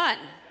home run,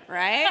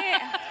 right?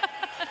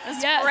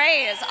 It's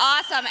great. It's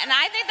awesome. And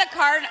I think the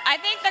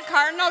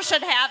Cardinals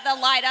should have the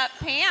light up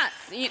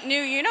pants,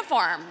 new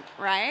uniform,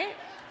 right?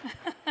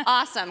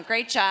 Awesome.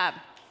 Great job.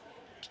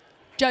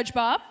 Judge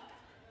Bob?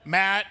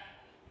 Matt,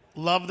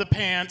 love the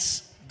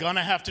pants.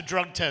 Gonna have to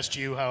drug test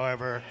you,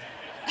 however.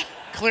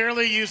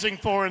 Clearly using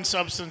foreign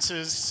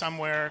substances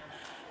somewhere.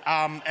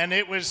 And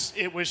it was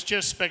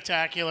just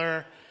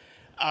spectacular.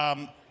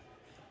 I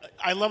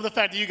love the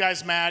fact that you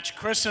guys match.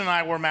 Kristen and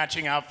I were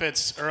matching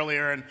outfits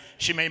earlier, and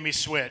she made me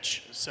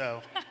switch.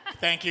 So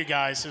thank you,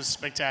 guys. It was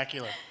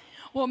spectacular.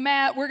 Well,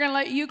 Matt, we're going to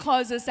let you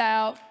close this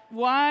out.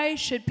 Why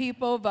should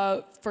people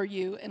vote for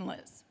you and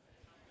Liz?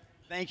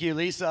 Thank you,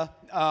 Lisa.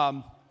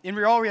 In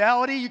all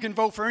reality, you can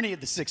vote for any of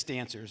the 6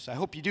 dancers. I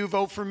hope you do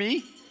vote for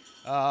me,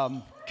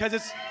 because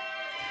it's...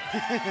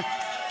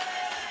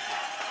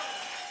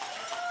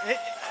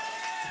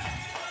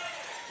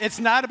 It's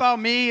not about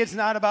me, it's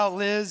not about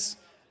Liz.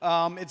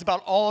 It's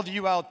about all of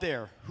you out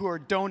there who are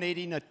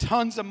donating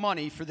tons of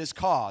money for this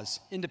cause,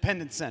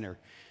 Independence Center.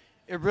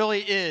 It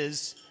really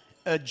is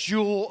a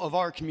jewel of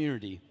our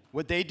community,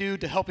 what they do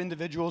to help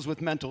individuals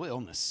with mental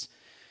illness.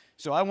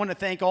 So I want to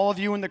thank all of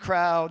you in the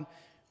crowd.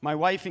 My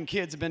wife and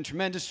kids have been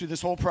tremendous through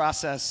this whole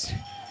process.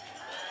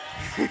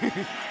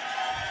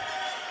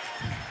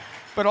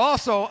 But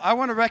also, I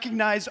want to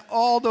recognize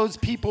all those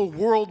people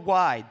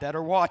worldwide that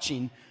are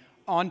watching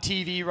on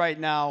TV right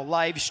now,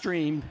 live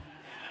stream.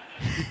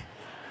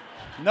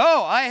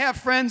 No, I have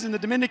friends in the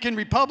Dominican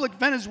Republic,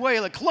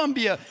 Venezuela,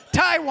 Colombia,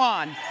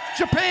 Taiwan,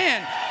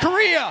 Japan,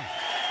 Korea,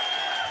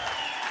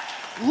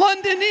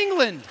 London,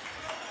 England,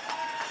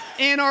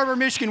 Ann Arbor,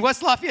 Michigan,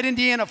 West Lafayette,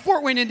 Indiana,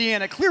 Fort Wayne,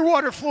 Indiana,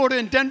 Clearwater, Florida,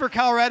 and Denver,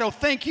 Colorado.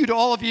 Thank you to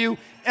all of you.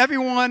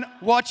 Everyone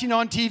watching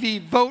on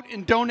TV, vote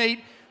and donate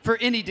for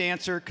any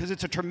dancer because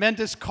it's a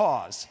tremendous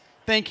cause.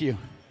 Thank you.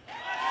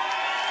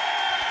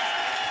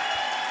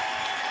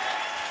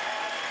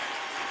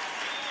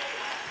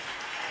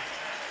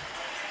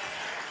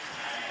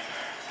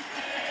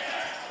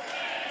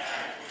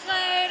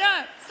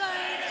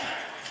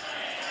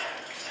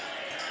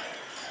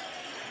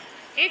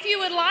 If you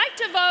would like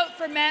to vote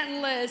for Matt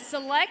and Liz,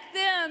 select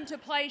them to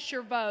place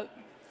your vote.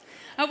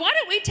 Why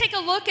don't we take a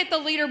look at the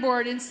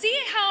leaderboard and see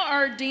how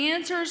our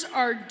dancers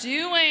are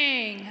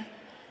doing?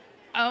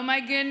 Oh my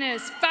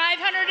goodness,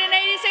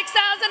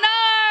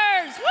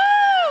 $586,000! Woo!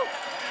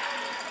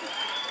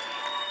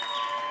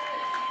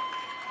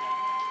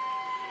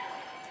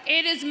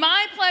 It is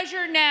my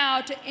pleasure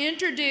now to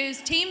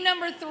introduce team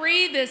number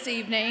 3 this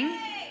evening.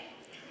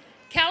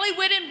 Kelly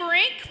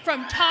Whittenbrink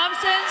from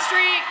Thompson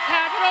Street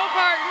Capital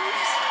Partners.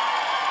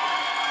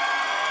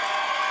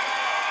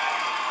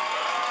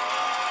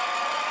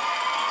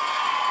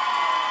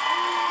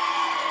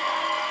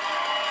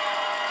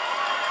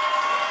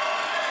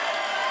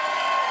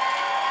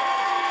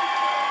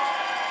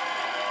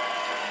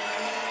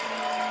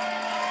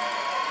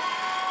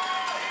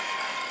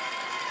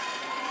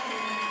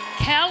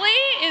 Kelly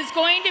is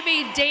going to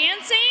be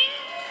dancing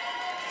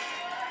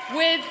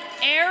with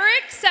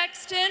Eric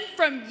Sexton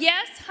from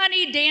Yes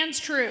Honey Dance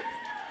Troupe.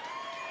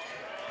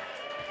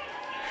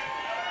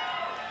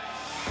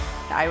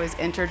 I was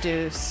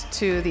introduced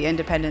to the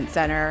Independence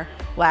Center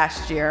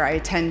last year. I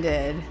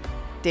attended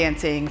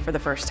dancing for the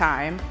first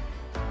time.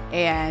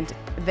 And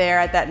there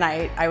at that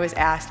night, I was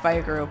asked by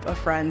a group of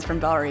friends from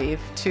Bellerive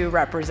to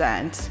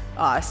represent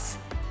us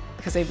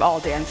because they've all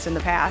danced in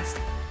the past.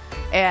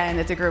 And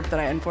it's a group that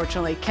I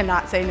unfortunately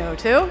cannot say no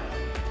to.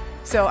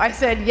 So I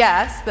said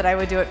yes, that I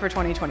would do it for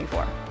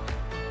 2024.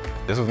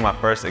 This was my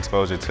first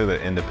exposure to the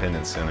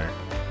Independence Center.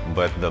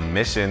 But the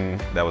mission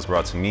that was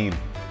brought to me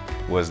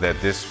was that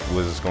this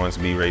was going to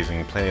be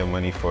raising plenty of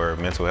money for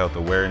mental health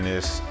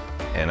awareness,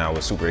 and I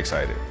was super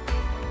excited.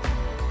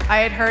 I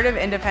had heard of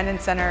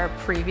Independence Center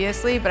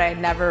previously, but I had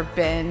never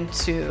been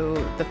to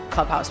the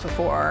clubhouse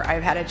before.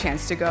 I've had a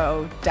chance to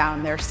go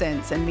down there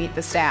since and meet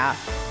the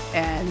staff.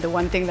 And the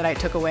one thing that I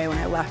took away when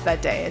I left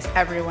that day is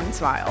everyone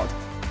smiled.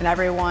 And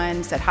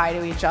everyone said hi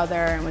to each other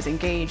and was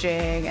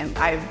engaging, and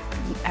I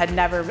had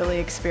never really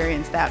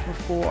experienced that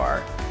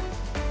before.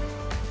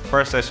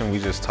 First session, we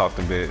just talked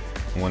a bit,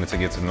 wanted to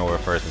get to know her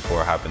first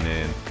before hopping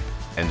in,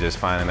 and just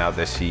finding out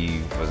that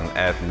she was an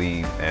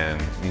athlete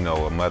and, you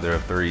know, a mother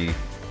of 3.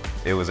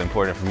 It was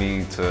important for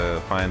me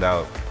to find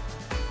out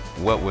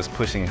what was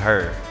pushing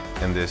her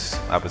in this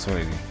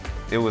opportunity.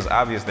 It was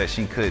obvious that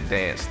she could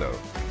dance though,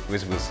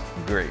 which was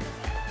great.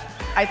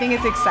 I think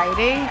it's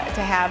exciting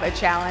to have a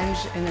challenge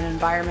in an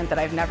environment that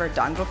I've never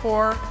done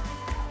before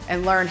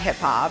and learn hip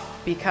hop,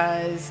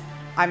 because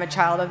I'm a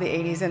child of the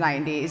 80s and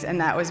 90s,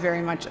 and that was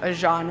very much a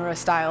genre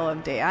style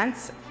of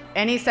dance.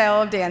 Any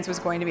style of dance was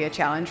going to be a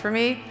challenge for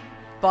me,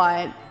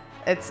 but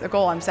it's a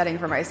goal I'm setting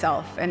for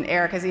myself. And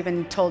Eric has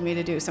even told me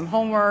to do some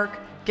homework,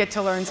 get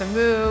to learn some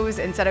moves,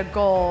 and set a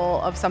goal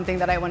of something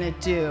that I want to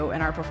do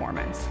in our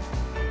performance.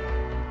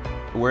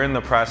 We're in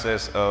the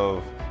process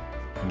of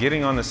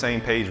getting on the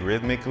same page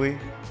rhythmically.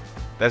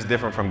 That's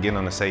different from getting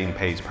on the same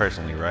page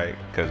personally, right?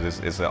 Because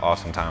it's an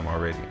awesome time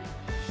already.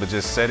 But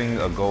just setting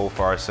a goal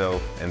for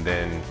ourselves and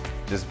then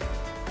just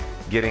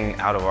getting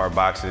out of our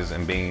boxes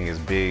and being as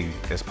big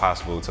as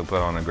possible to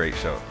put on a great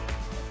show.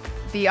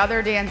 The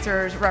other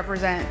dancers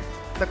represent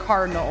the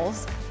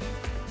Cardinals,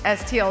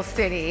 STL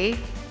City,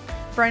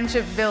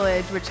 Friendship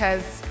Village, which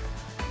has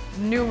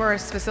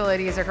numerous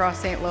facilities across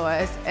St.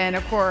 Louis, and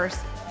of course,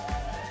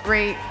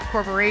 great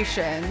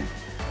corporation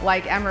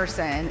like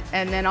Emerson,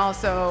 and then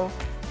also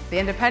the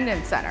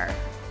Independence Center.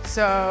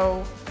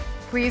 So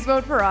please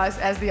vote for us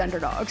as the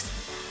underdogs.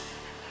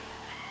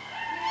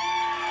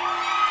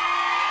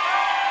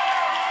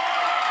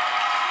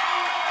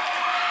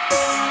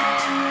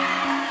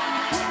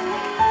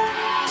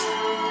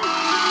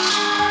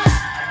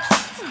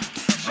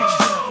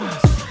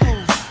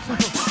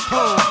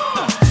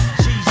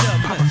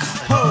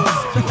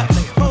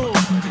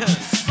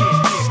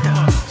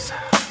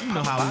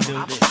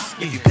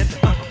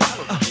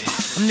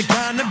 I'm the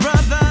kind of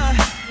brother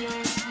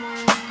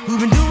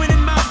who's been doing it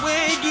my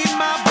way, getting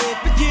my way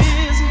for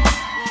years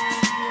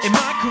in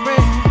my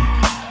career.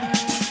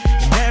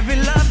 And every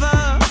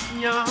lover,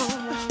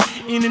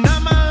 in and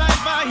out my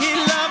life, I hear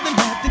love and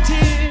laughed and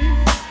tears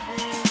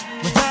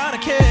without a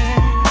care.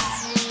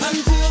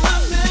 Until I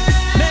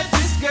met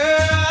this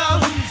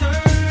girl,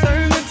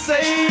 turned the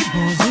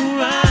tables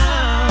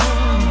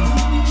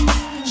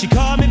around. She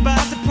caught me by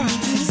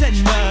surprise and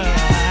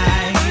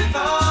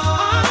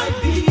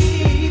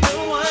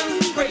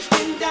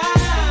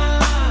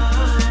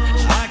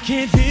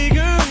can't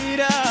figure it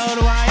out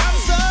why I'm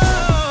so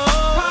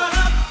caught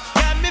up,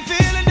 got me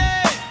feeling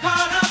it,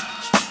 caught up.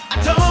 I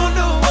don't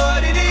know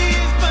what it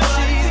is, but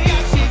she's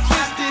got me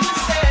twisted.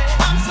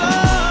 I'm so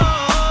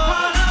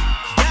caught up,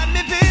 got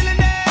me feeling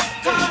it,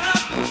 caught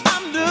up.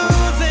 I'm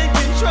losing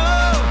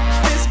control.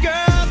 This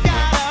girl's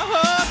got a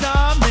hold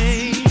on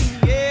me,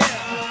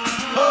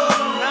 yeah.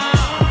 Oh,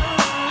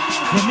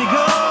 now let me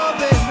go,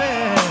 baby.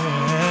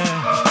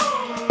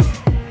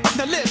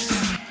 Now listen.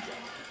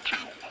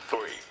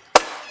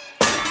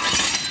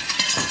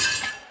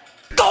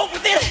 Go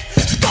with it,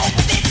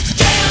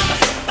 jam.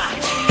 It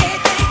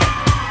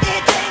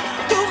ain't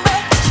too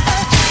much,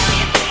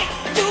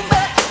 too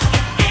much,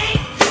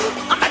 ain't too.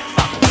 I'm like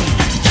fuck with the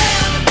jam.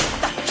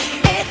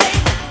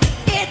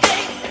 It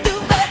ain't too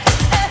much,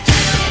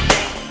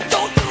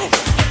 don't do,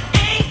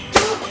 ain't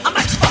too. I'm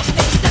like fuck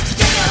with the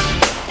jam.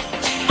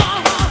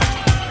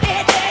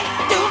 It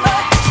ain't too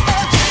much,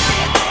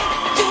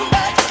 too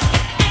much,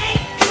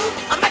 ain't too.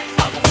 I'm like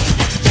fuck with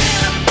the jam. It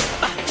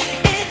ain't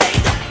too much.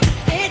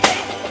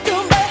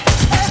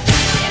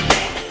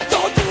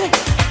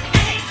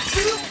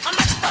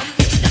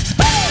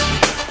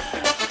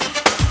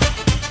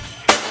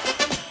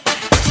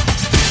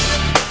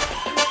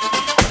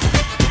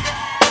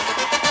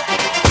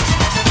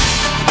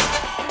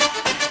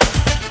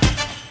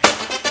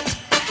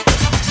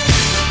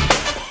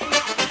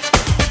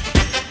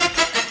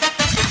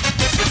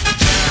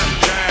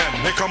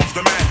 Here comes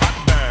the man, hot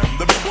damn.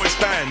 The B-boy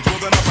stands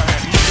with an upper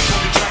hand. Moving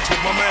through the tracks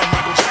with my man,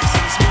 Michael Jackson.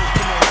 Smooth,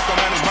 come on, hit the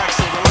man is back,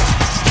 so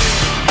relax.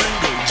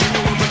 Mingle,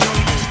 jingle in the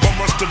jungle. Bum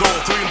rush the door,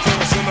 3 and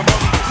 4's in a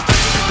bundle. Take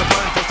to beat the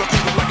blind, first I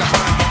cool it like a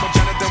fine. Mama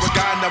Janet, there a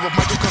guy, never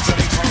Michael, cause that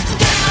ain't humble.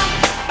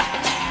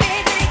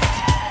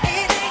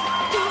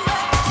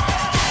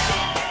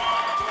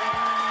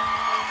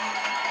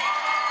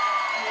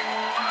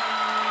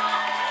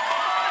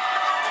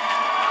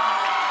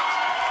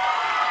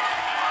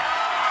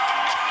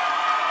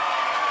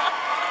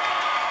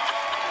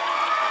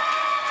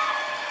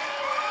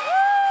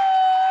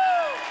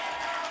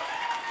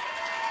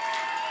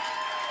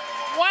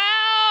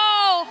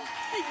 Wow,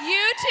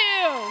 you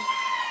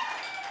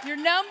two. Your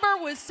number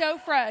was so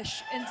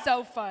fresh and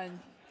so fun.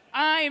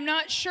 I am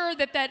not sure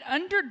that that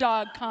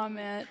underdog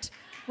comment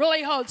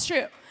really holds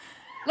true.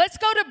 Let's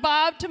go to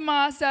Bob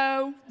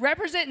Tomaso,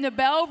 representing the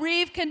Belle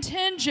Reve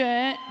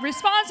contingent,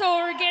 responsible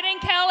for getting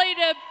Kelly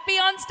to be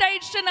on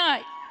stage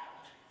tonight.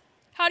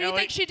 How do you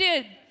think she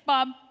did,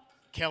 Bob?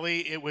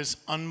 Kelly, it was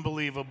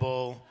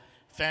unbelievable.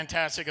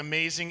 Fantastic,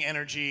 amazing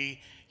energy.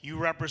 You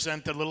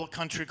represent the little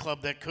country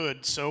club that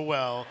could so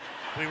well.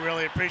 We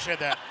really appreciate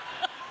that.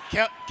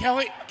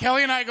 Kelly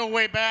and I go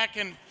way back,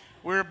 and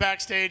we were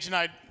backstage, and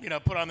I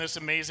put on this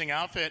amazing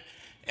outfit.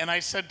 And I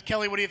said,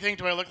 Kelly, what do you think?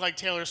 Do I look like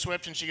Taylor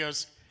Swift? And she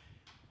goes,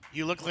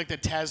 you look like the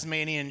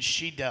Tasmanian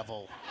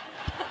she-devil.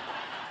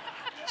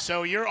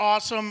 So you're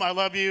awesome. I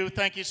love you.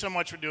 Thank you so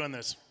much for doing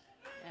this.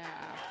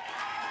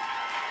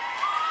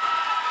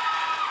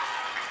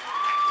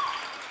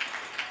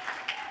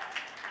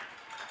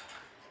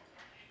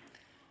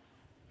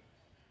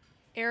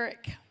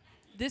 Eric,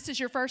 this is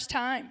your first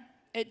time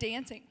at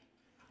dancing.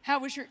 How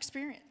was your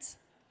experience?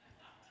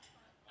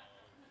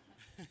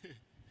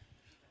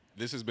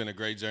 This has been a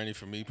great journey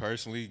for me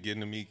personally,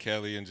 getting to meet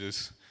Kelly and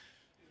just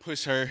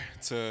push her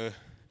to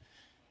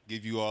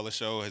give you all a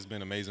show has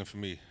been amazing for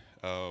me.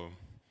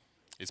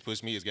 It's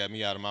pushed me, it's got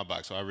me out of my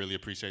box, so I really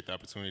appreciate the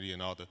opportunity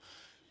and all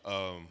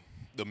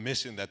the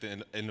mission that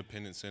the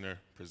Independence Center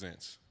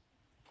presents.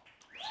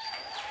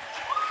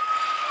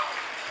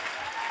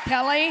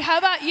 Kelly, how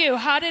about you?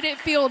 How did it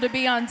feel to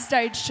be on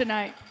stage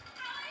tonight?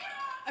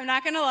 I'm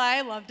not gonna lie,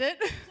 I loved it.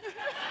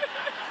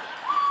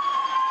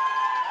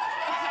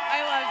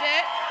 I loved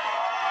it.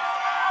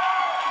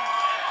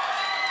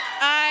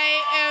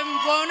 I am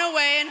blown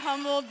away and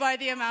humbled by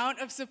the amount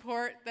of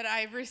support that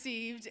I've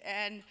received,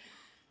 and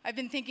I've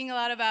been thinking a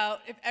lot about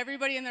if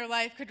everybody in their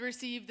life could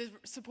receive the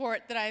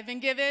support that I've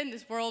been given,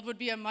 this world would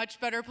be a much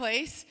better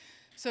place.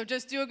 So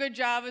just do a good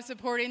job of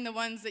supporting the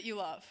ones that you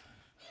love.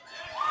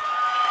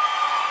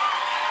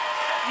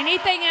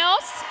 Anything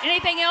else?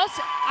 Anything else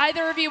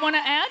either of you want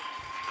to add?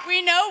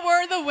 We know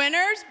we're the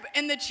winners,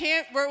 and the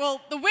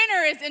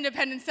winner is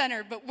Independence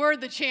Center, but we're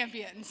the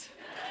champions.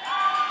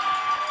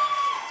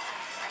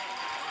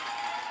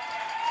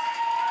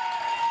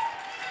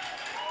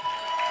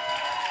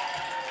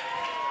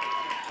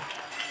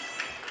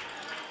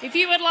 If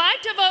you would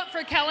like to vote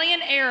for Kelly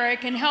and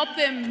Eric and help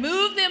them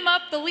move them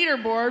up the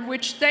leaderboard,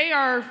 which they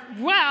are,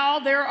 wow,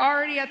 they're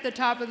already at the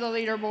top of the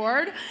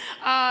leaderboard,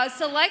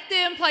 select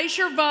them, place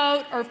your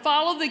vote, or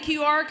follow the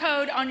QR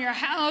code on your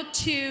How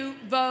to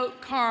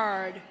Vote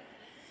card.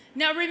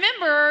 Now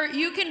remember,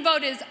 you can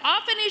vote as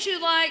often as you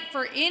like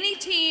for any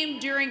team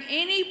during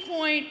any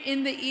point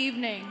in the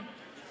evening.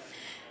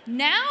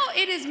 Now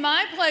it is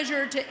my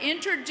pleasure to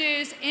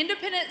introduce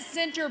Independence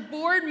Center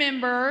board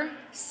member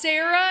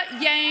Sarah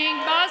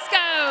Yang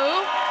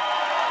Bosco.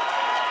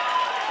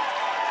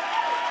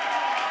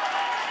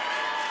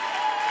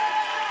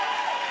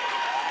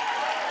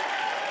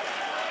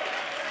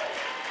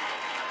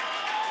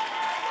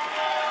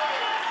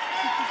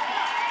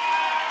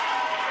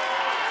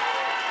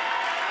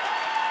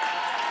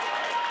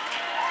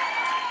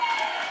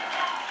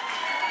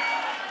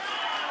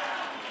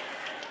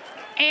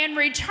 And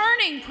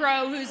returning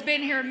pro who's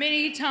been here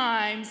many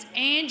times,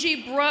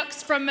 Angie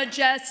Brooks from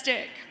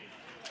Majestic.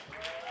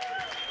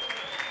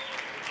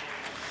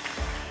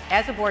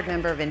 As a board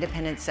member of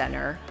Independence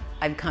Center,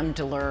 I've come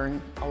to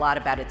learn a lot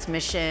about its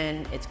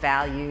mission, its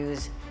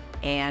values,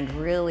 and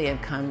really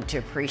have come to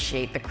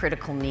appreciate the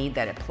critical need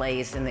that it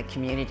plays in the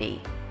community.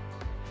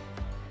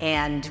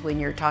 And when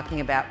you're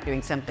talking about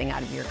doing something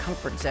out of your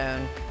comfort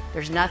zone,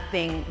 there's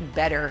nothing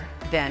better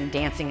than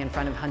dancing in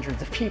front of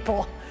hundreds of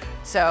people.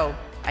 So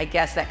I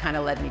guess that kind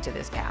of led me to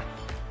this path.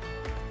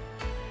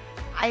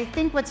 I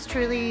think what's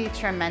truly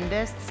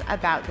tremendous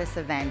about this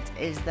event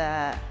is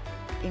the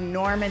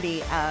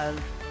enormity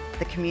of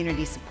the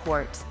community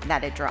support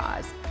that it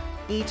draws.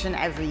 Each and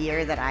every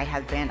year that I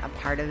have been a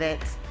part of it,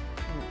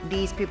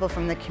 these people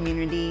from the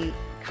community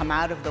come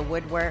out of the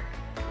woodwork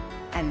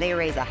and they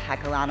raise a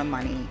heck of a lot of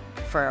money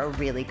for a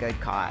really good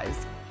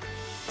cause.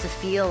 To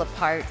feel a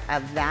part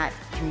of that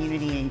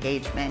community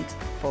engagement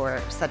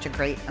for such a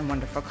great and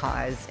wonderful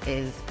cause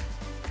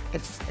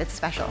it's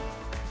special.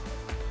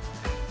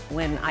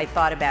 When I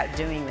thought about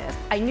doing this,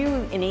 I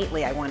knew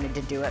innately I wanted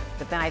to do it,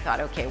 but then I thought,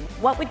 okay,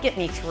 what would get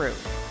me through?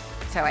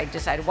 So I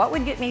decided what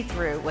would get me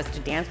through was to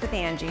dance with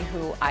Angie,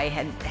 who I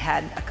had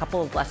had a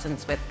couple of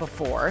lessons with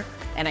before,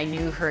 and I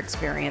knew her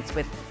experience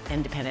with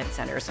Independence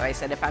Center. So I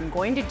said, if I'm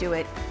going to do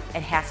it,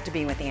 it has to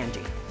be with Angie,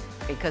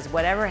 because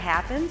whatever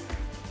happens,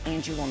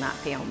 Angie will not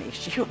fail me.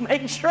 She will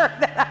make sure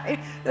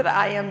that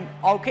I am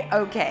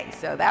okay.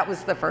 So that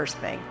was the first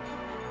thing.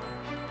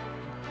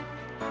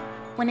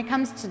 When it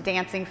comes to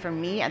dancing for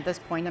me at this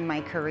point in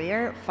my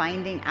career,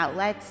 finding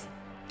outlets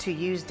to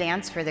use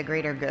dance for the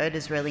greater good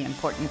is really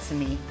important to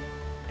me.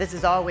 This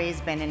has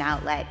always been an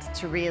outlet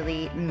to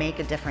really make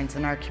a difference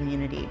in our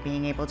community,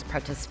 being able to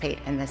participate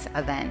in this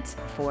event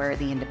for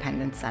the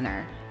Independence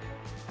Center.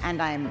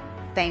 And I'm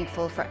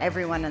thankful for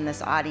everyone in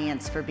this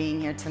audience for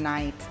being here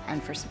tonight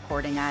and for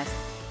supporting us,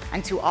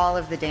 and to all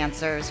of the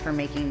dancers for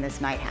making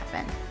this night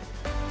happen.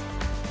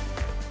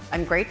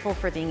 I'm grateful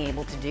for being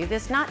able to do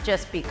this, not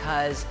just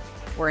because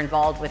we're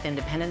involved with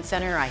Independence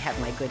Center. I have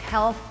my good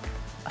health.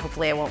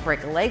 Hopefully I won't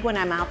break a leg when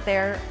I'm out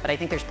there, but I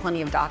think there's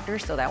plenty of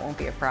doctors, so that won't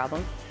be a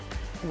problem.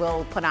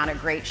 We'll put on a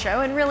great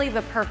show, and really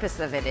the purpose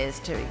of it is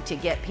to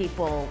get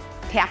people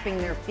tapping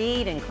their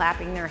feet and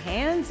clapping their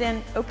hands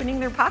and opening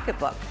their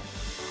pocketbook.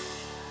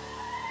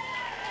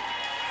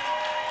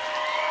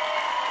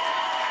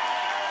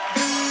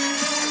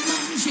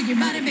 Shake your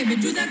body, baby,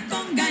 do that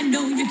conga.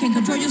 No, you can't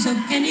control yourself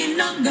any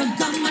longer.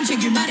 Come on,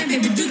 shake your body,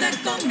 baby, do that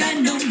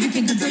conga. No, you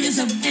can't control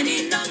yourself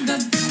any longer.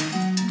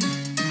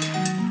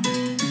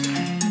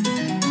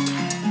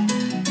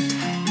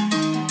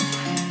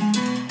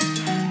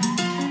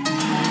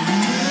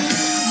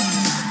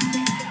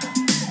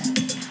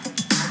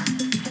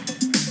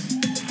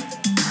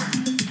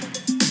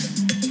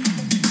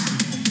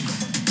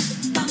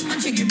 Come on,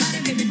 shake your body,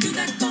 baby, do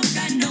that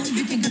conga. No,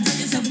 you can't control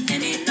yourself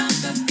any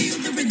longer. Feel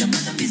the rhythm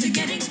of the music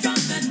getting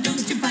stronger.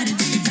 Don't you fight it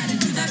till you try to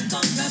do that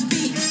conga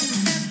beat.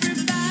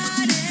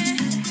 Everybody,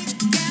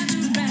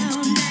 gather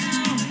round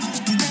now.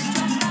 Let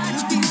your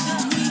body feel the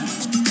heat.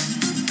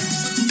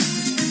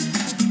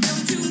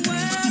 Don't you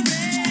worry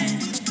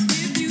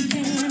if you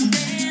can't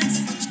dance.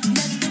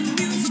 Let the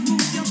music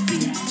move your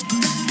feet. It's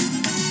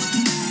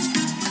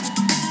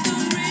the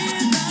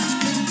rhythm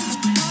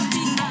of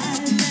the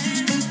island,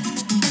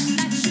 and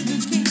that sugar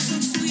cane so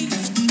sweet.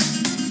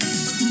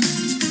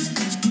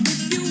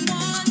 If you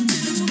want to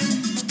do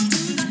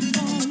the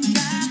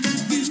conga,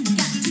 you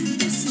got to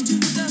listen to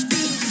the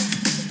beat.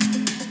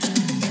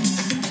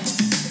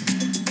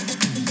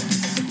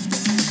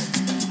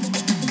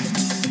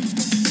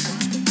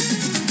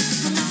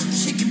 Come on,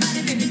 shake your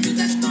body, baby, do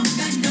that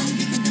conga. No,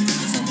 you can't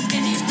control yourself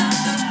any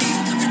longer.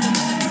 Feel the rhythm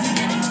of the music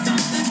getting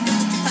stronger.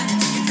 Don't you fight it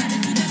till you try to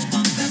do that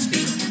conga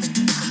beat.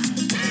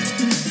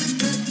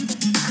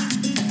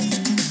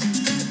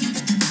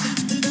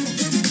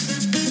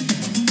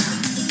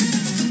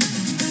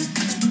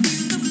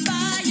 Feel the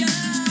fire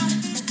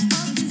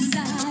of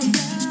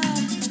desire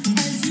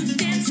as you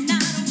dance the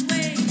night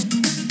away.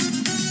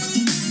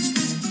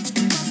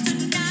 'Cause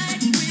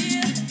tonight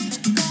we're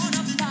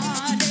gonna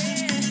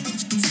party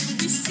till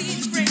we see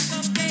the break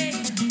of day.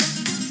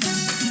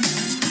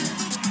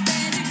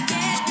 Better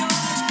get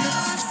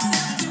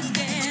yourself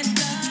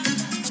together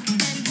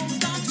and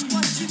hold on to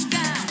what you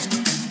got.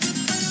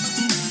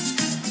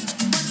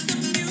 Once the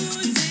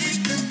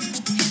music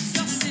hits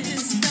your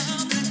system,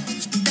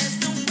 there's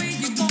no way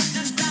you're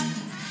gonna stop.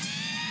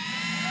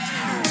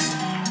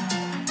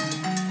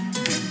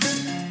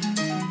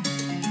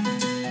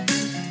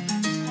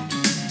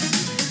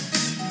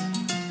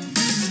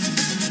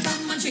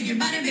 Come on, shake your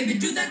body, baby,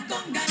 do that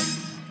conga.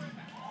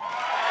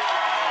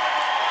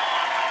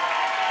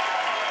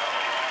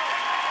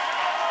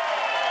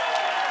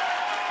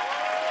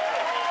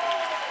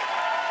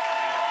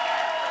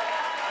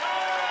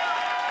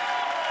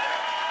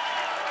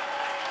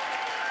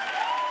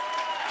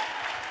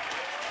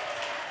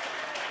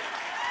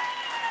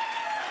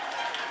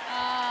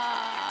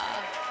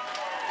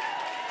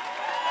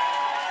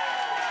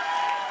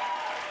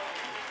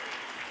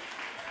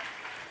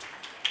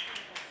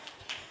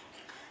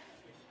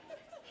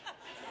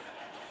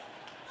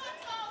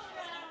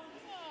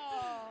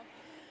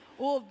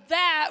 Well,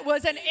 that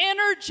was an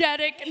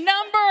energetic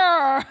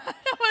number.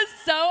 That was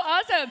so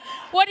awesome.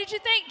 What did you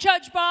think,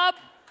 Judge Bob?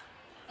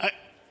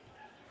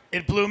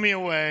 It blew me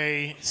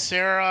away.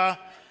 Sarah,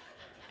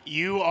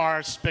 you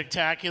are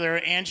spectacular.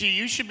 Angie,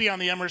 you should be on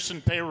the Emerson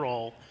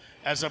payroll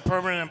as a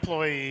permanent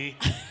employee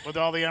with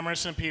all the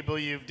Emerson people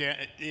you've done.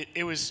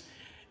 It was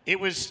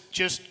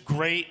just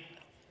great.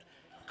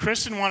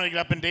 Kristen wanted to get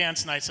up and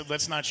dance, and I said,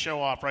 let's not show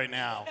off right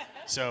now.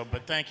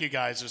 But thank you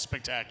guys. It was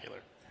spectacular.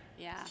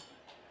 Yeah.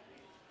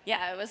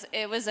 Yeah,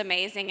 it was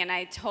amazing, and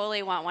I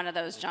totally want one of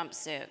those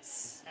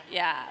jumpsuits.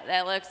 Yeah,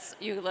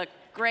 you look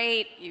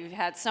great. You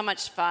had so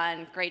much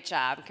fun. Great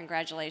job.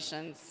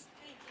 Congratulations.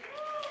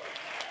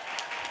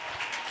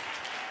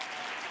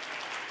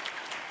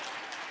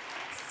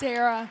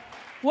 Sarah,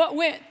 what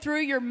went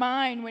through your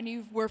mind when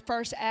you were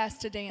first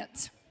asked to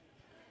dance?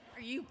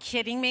 Are you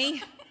kidding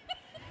me?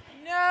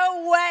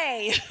 No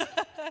way.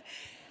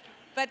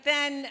 But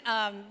then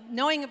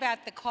knowing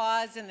about the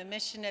cause and the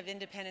mission of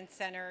Independence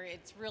Center,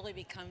 it's really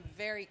become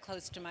very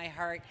close to my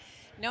heart.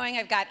 Knowing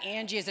I've got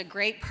Angie as a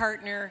great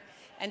partner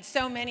and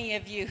so many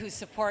of you who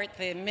support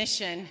the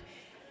mission,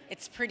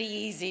 it's pretty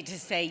easy to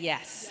say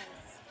yes.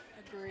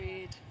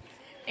 Agreed.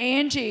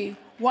 Angie,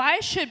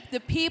 why should the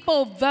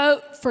people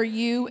vote for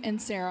you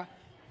and Sarah?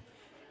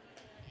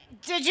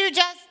 Did you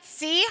just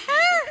see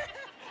her?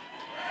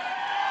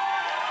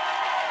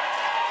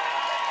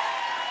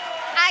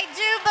 I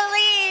do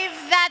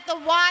believe that the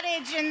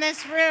wattage in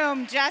this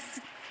room just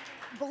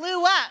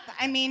blew up.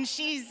 I mean,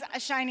 she's a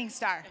shining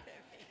star.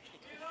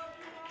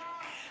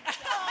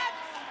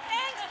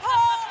 Thanks,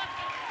 Paul.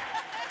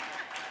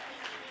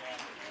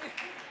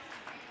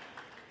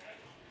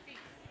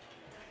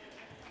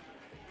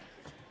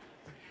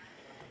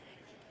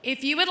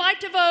 If you would like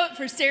to vote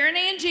for Sarah and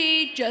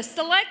Angie, just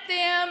select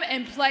them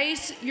and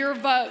place your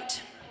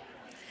vote.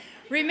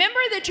 Remember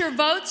that your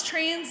votes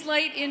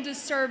translate into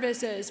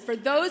services for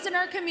those in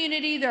our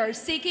community that are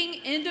seeking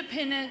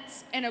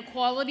independence and a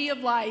quality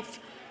of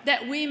life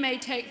that we may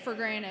take for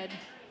granted.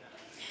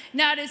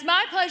 Now, it is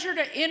my pleasure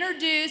to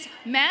introduce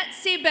Matt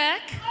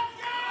Seebeck.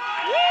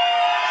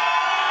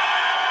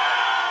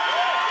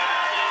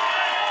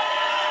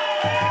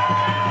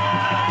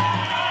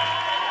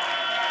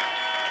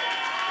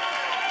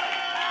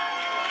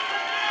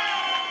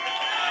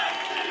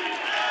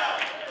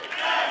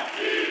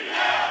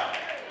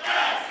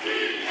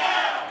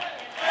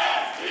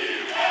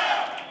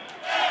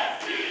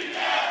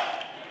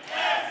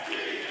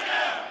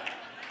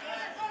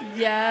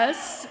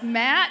 Yes,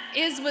 Matt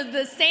is with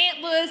the St.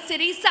 Louis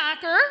City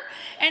Soccer,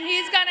 and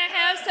he's going to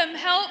have some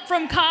help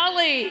from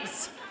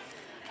colleagues.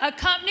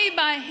 Accompanied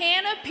by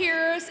Hannah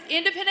Pierce,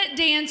 independent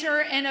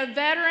dancer and a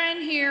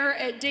veteran here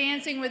at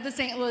Dancing with the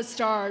St. Louis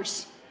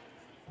Stars.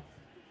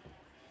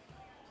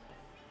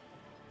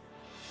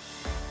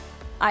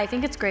 I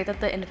think it's great that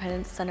the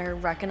Independence Center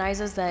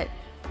recognizes that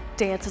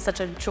dance is such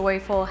a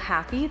joyful,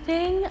 happy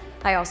thing.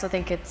 I also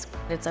think it's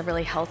a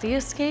really healthy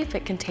escape.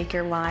 It can take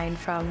your mind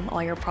from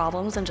all your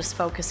problems and just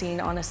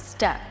focusing on a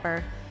step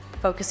or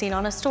focusing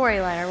on a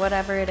storyline or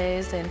whatever it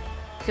is, and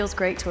it feels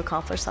great to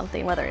accomplish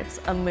something, whether it's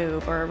a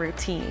move or a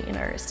routine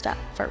or a step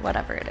or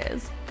whatever it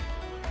is.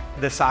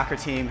 The soccer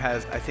team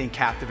has, I think,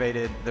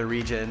 captivated the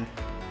region.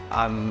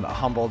 I'm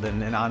humbled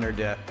and honored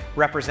to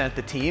represent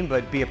the team,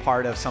 but be a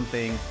part of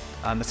something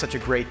that's such a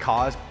great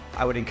cause.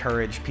 I would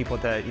encourage people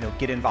to,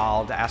 get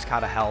involved, ask how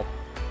to help.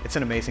 It's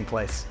an amazing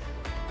place.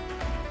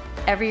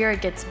 Every year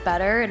it gets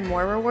better and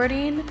more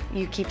rewarding.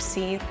 You keep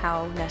seeing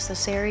how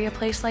necessary a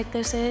place like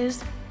this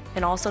is,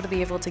 and also to be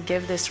able to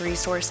give this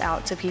resource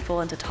out to people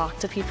and to talk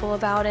to people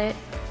about it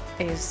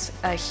is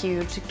a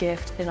huge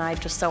gift, and I'm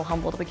just so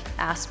humbled to be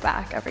asked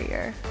back every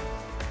year.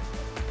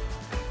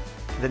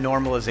 The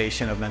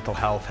normalization of mental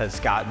health has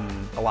gotten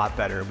a lot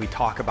better. We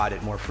talk about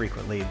it more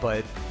frequently,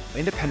 but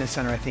Independence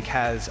Center, I think,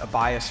 has a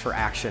bias for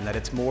action, that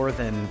it's more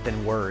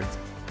than words.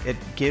 It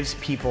gives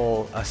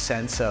people a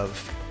sense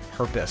of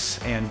purpose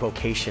and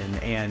vocation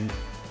and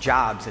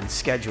jobs and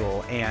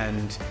schedule,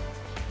 and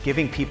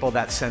giving people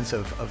that sense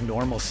of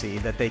normalcy,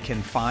 that they can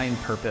find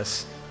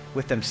purpose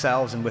with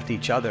themselves and with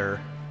each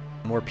other,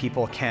 where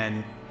people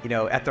can,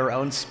 at their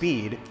own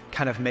speed,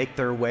 kind of make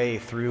their way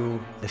through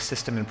the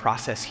system and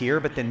process here,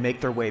 but then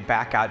make their way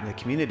back out in the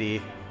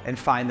community and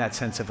find that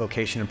sense of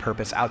vocation and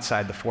purpose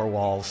outside the four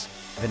walls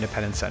of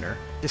Independence Center.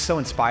 Just so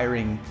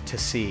inspiring to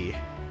see.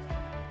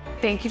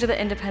 Thank you to the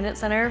Independence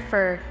Center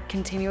for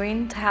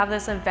continuing to have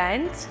this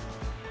event.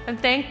 I'm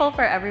thankful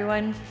for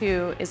everyone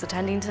who is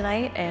attending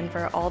tonight and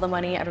for all the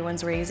money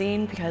everyone's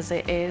raising, because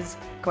it is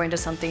going to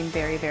something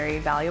very, very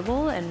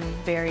valuable and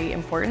very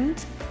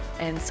important.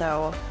 And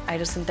so I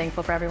just am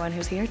thankful for everyone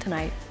who's here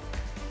tonight.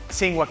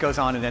 Seeing what goes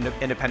on in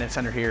Independence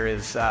Center here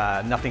is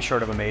nothing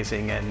short of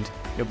amazing, and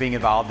being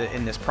involved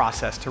in this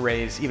process to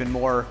raise even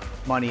more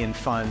money and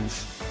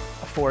funds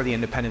for the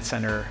Independence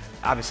Center,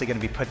 obviously going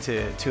to be put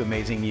to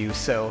amazing use.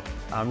 So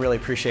really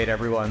appreciate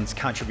everyone's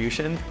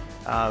contribution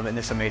in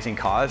this amazing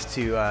cause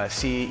to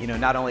see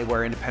not only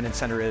where Independence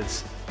Center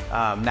is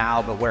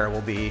now, but where it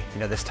will be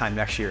this time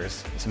next year.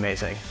 It's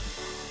amazing.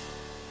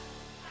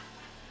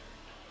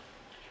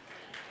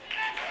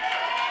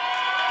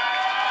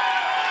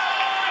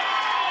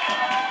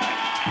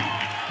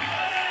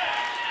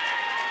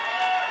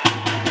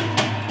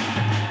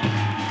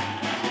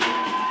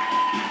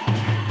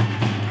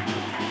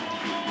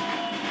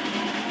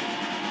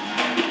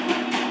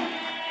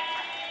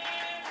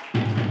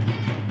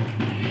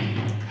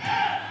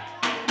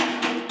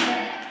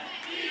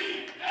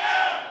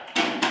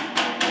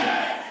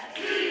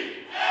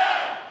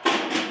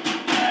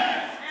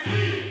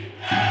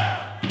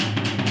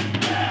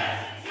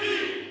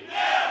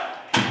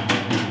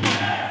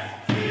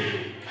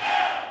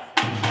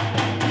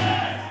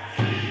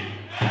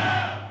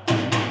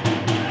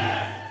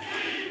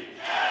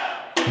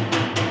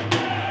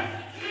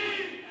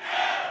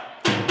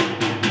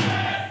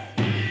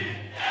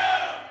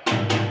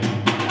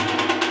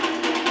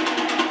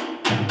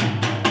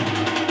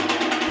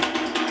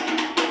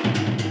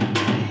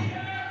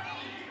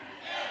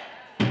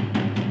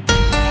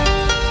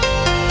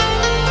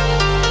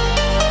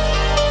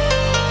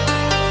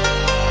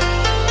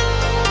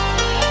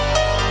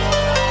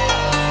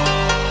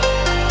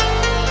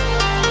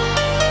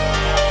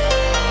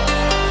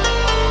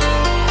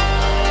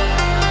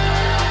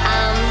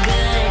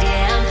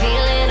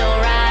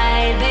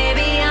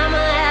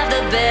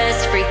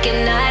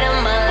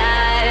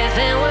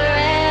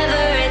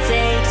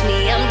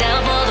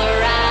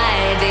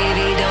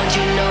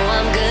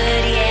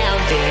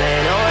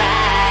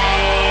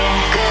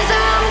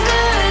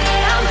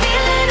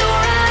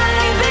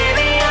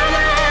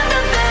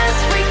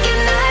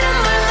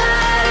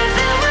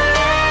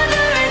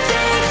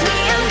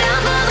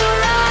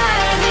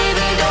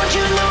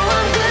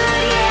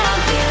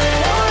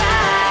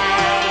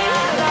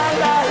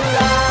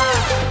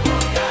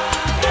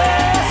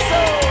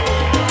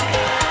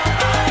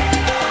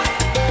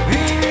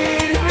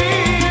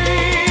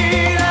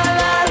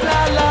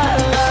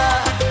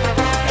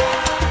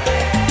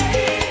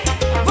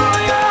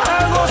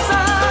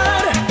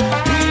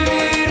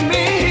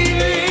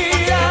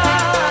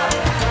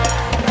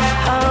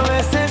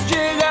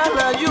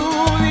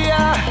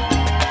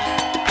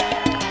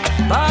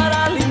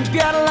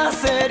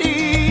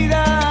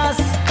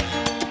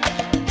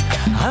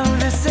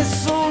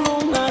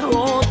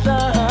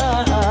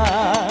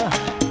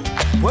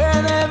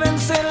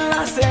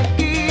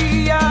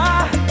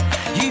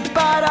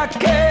 para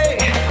qué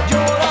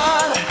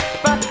llorar?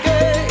 ¿Para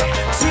qué?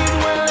 Si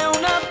duele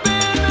una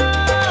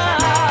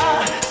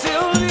pena, se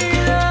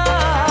olvida.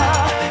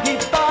 ¿Y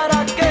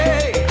para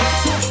qué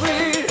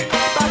sufrir?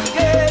 ¿Para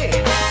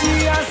qué?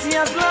 Si así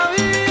es la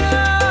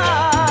vida,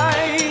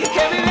 hay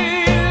que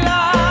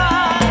vivirla,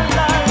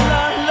 la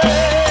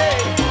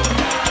ley.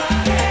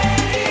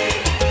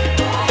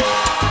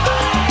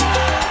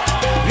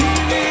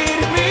 Vivir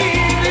mi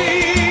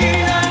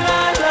vida,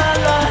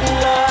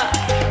 la.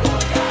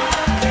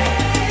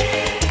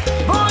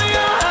 Voy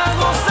a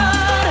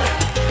gozar,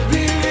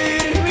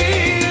 vivir mi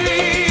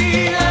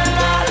vida,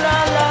 la.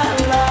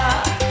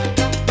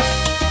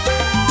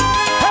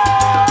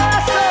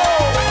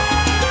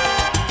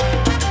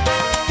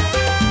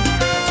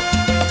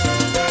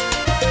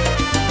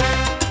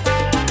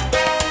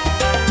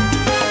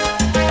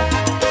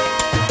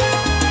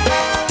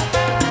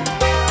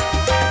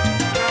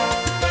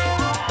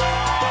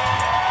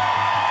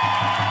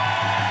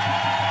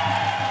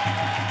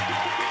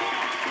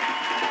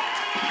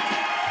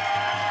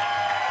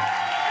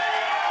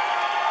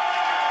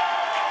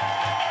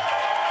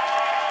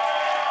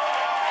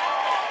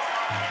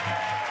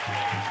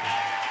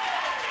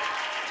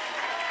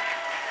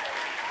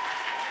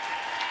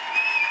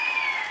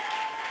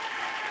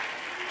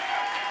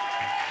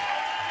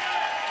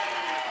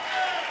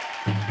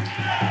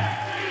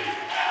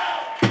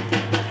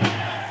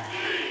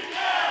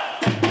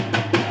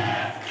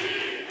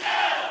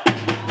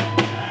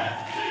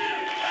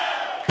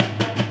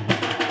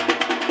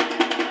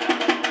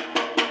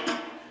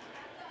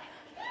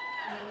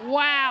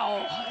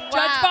 Wow.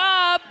 Judge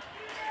Bob,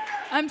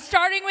 I'm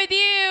starting with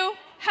you.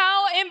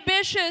 How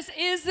ambitious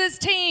is this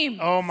team?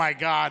 Oh my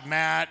God,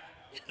 Matt.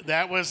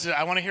 That was,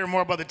 I want to hear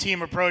more about the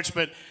team approach,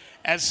 but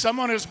as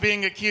someone who's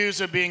being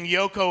accused of being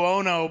Yoko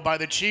Ono by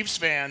the Chiefs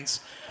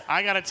fans,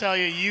 I got to tell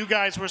you, you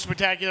guys were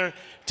spectacular.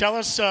 Tell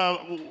us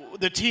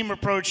the team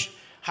approach.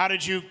 How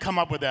did you come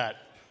up with that?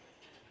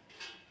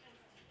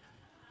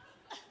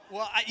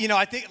 Well,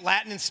 I think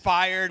Latin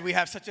inspired. We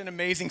have such an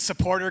amazing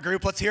supporter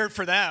group. Let's hear it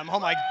for them. Oh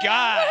my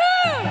God.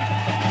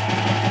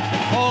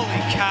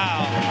 Holy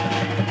cow.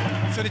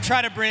 So to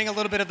try to bring a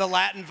little bit of the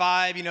Latin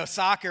vibe,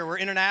 soccer, we're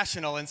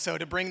international. And so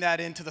to bring that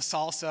into the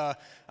salsa,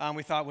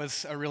 we thought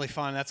was really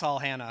fun. That's all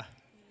Hannah.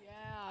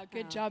 Yeah,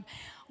 good job.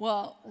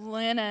 Well,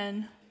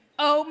 Lennon,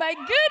 oh my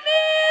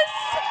goodness.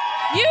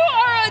 You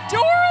are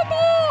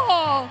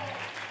adorable.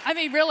 I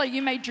mean, really,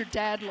 you made your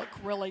dad look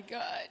really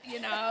good,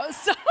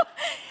 So,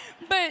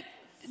 but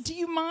do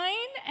you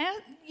mind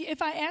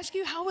if I ask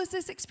you, how was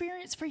this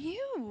experience for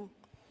you?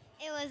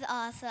 It was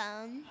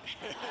awesome.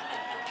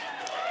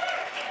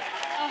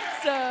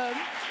 Awesome.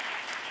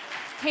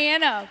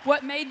 Hannah,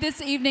 what made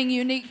this evening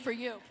unique for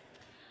you?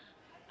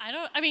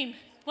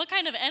 What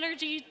kind of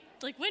energy,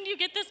 when do you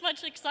get this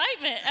much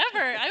excitement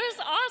ever? It was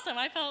awesome.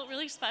 I felt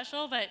really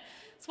special, but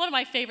it's one of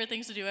my favorite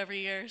things to do every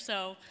year,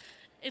 so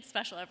it's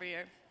special every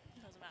year.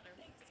 It doesn't matter.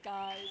 Thanks,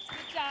 guys.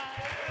 Good job.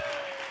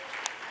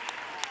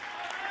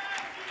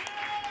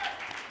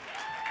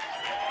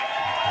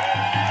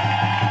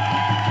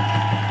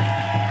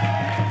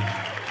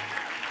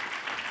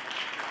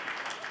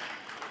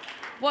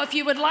 Well, if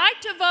you would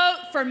like to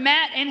vote for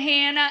Matt and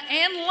Hannah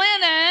and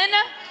Lennon,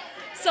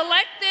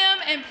 select them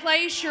and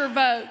place your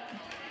vote.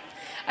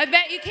 I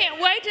bet you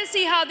can't wait to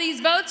see how these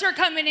votes are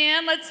coming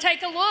in. Let's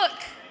take a look.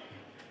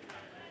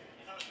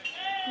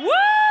 Woo!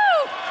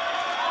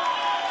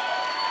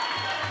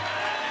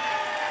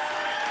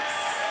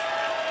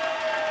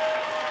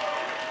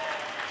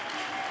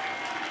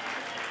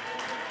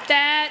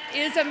 That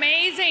is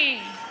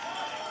amazing.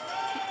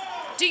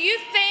 Do you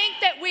think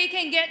that we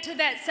can get to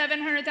that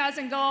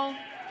 700,000 goal?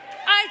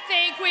 I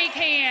think we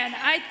can.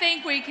 I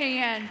think we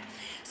can.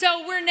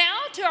 So we're now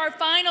to our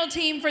final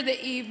team for the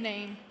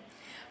evening.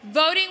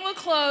 Voting will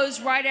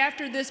close right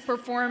after this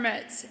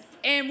performance.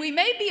 And we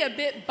may be a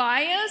bit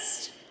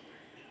biased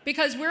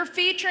because we're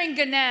featuring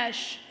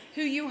Ganesh,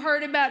 who you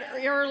heard about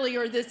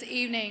earlier this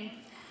evening.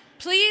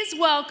 Please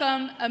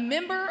welcome a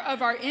member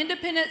of our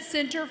Independent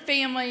Center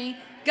family,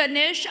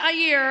 Ganesh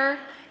Iyer,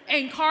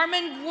 and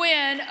Carmen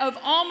Gwen of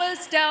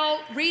Almas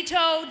del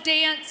Rito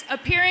Dance,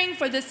 appearing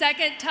for the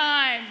second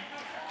time.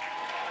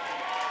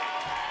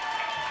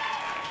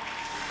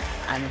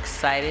 I'm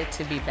excited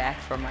to be back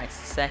for my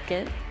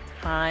second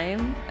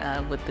time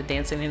with the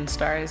Dancing in the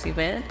Stars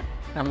event.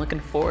 I'm looking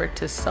forward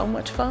to so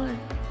much fun.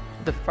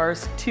 The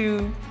first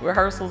 2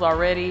 rehearsals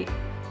already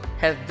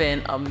have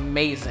been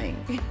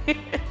amazing.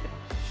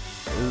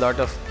 A lot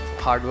of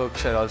hard work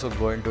shall also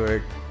go into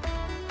it.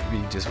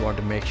 We just want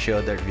to make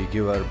sure that we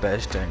give our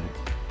best and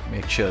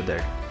make sure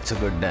that it's a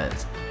good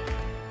dance.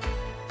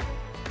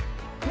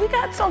 We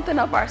got something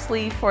up our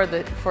sleeve for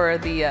the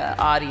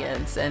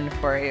audience and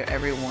for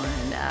everyone.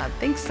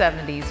 Think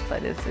 70s,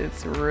 but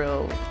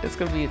it's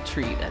gonna be a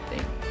treat, I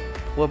think.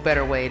 What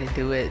better way to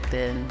do it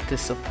than to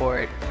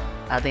support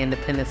the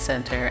Independent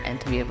Center and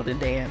to be able to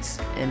dance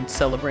and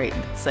celebrate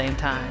at the same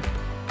time.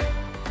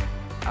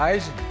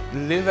 I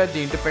live at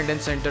the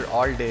Independent Center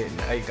all day.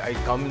 I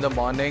come in the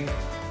morning,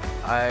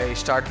 I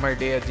start my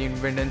day at the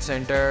Independence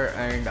Center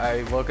and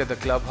I work at the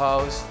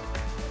clubhouse.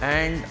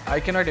 And I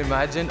cannot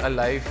imagine a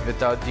life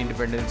without the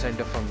Independence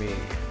Center for me.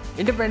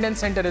 Independence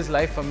Center is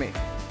life for me.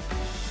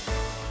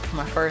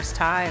 My first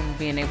time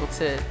being able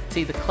to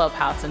see the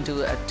clubhouse and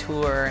do a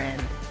tour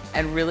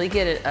and really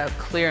get a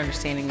clear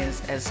understanding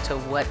as to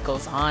what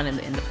goes on in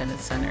the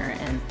Independence Center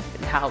and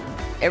how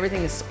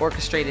everything is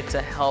orchestrated to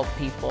help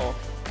people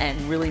and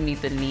really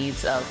meet the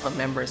needs of the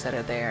members that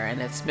are there. And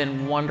it's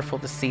been wonderful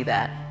to see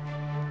that.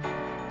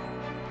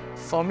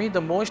 For me,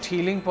 the most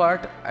healing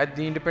part at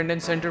the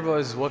Independence Center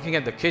was working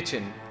at the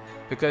kitchen,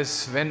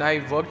 because when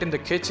I worked in the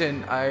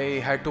kitchen, I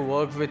had to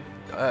work with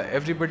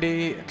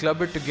everybody,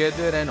 club it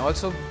together, and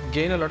also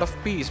gain a lot of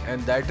peace.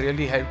 And that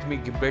really helped me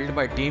build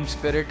my team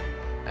spirit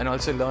and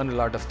also learn a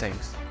lot of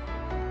things.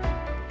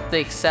 The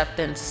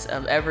acceptance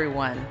of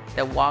everyone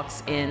that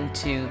walks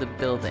into the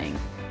building,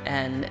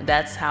 and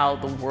that's how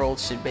the world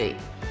should be.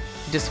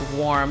 Just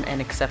warm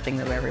and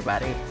accepting of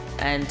everybody.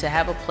 And to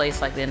have a place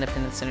like the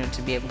Independence Center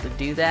to be able to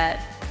do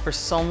that for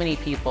so many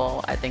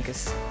people, I think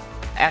is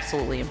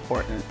absolutely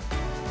important.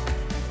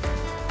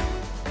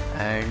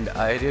 And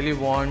I really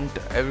want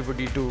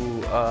everybody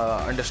to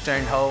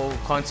understand how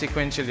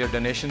consequential your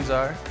donations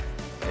are.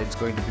 It's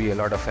going to be a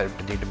lot of help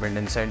to the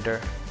Independence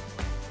Center.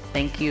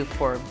 Thank you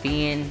for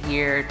being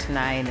here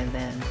tonight and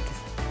then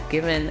just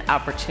giving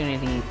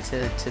opportunity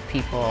to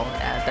people.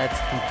 That's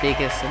the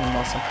biggest and the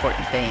most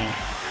important thing.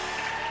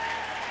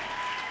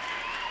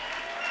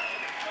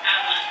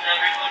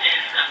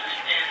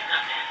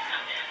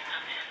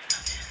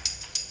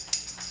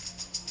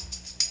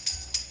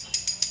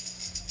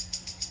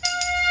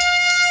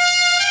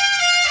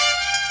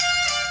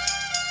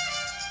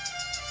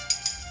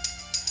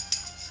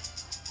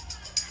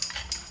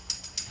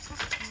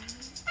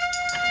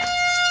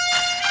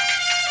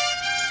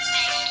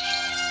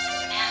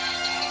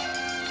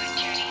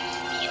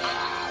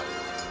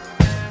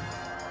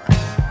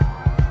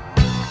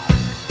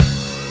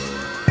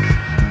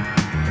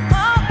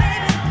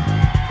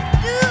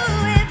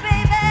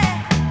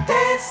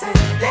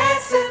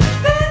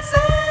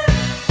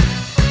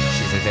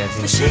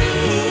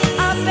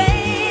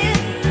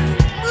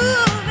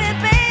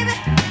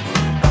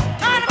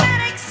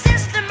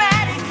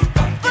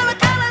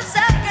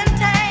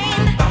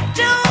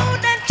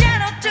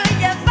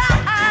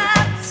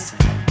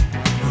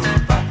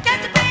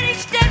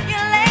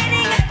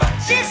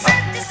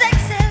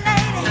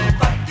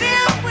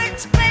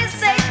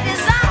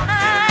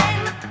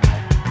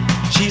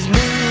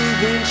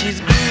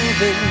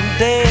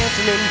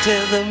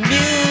 Until the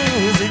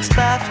music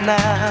stops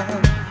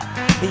now,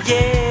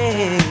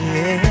 yeah.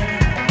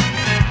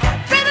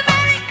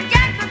 Rhythmatic,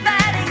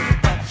 acrobatic,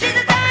 she's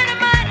a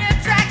dynamite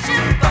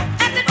attraction.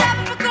 At the top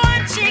of a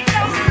coin, she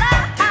goes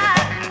live.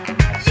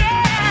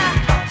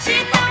 Yeah, she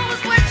knows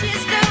what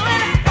she's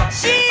doing.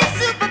 She's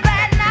super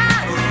bad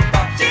now.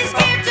 She's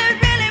here to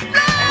really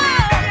blow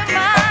your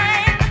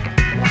mind.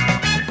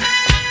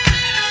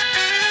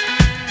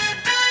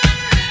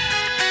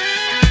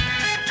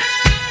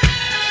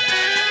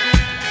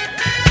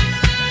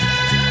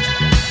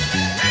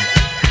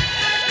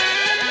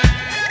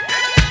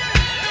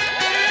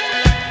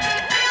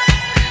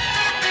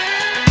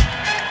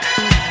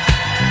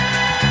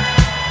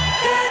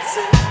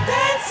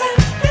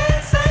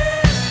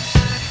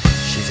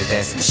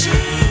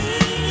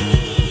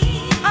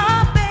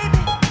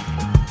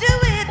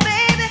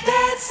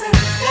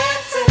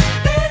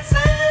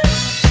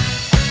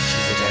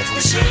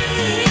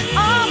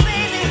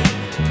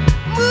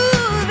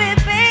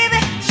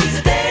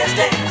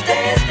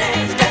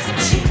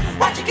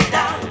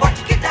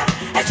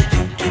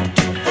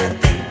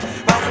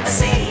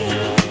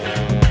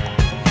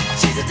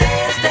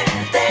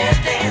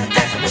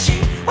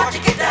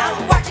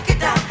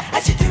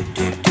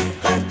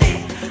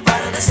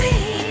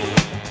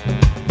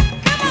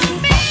 Come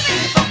on, baby.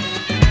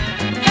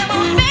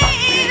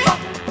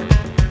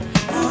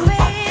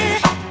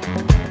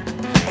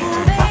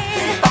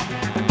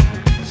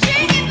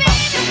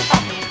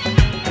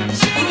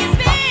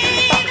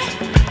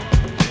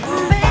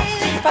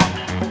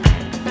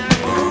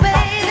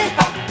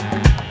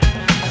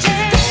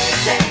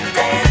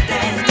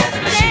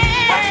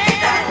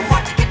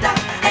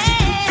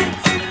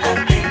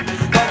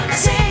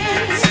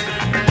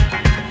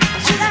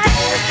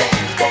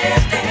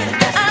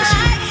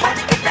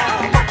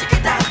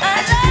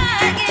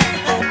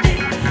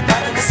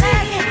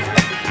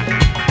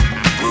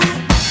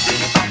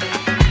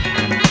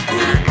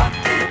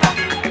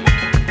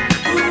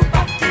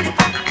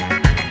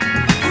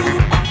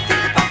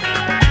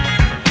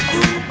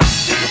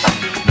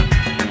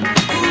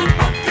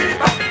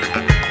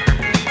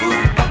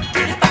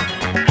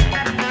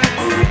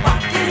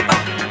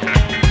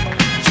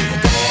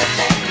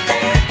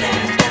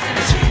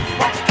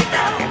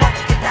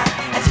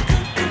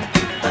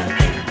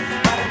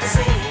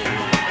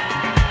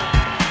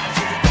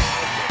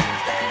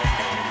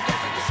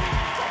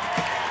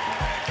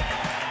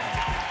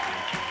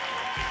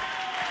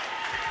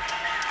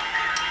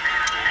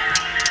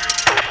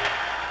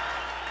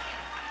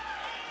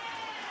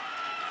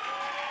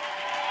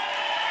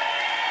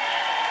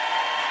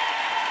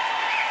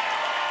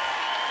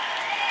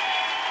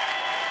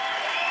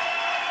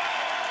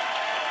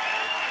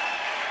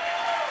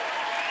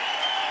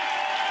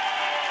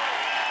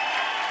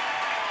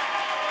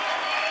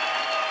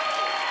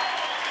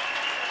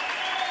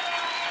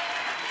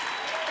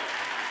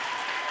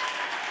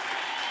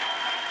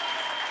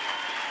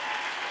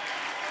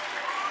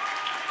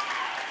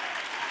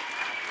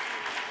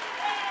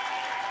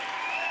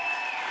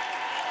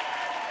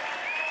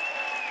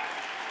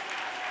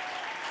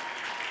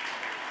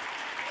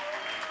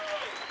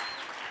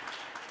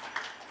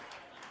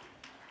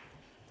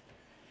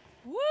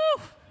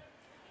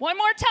 One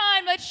more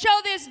time, let's show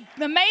this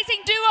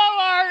amazing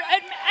duo our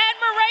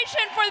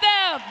admiration for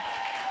them.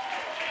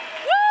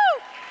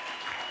 Woo!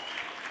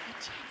 Good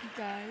job, you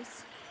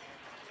guys.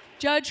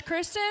 Judge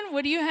Kristen,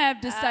 what do you have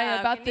to say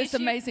about this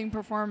amazing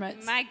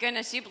performance? My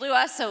goodness, you blew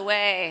us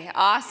away.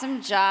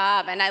 Awesome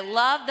job. And I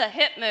love the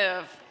hip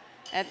move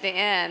at the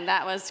end.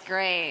 That was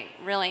great.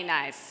 Really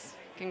nice.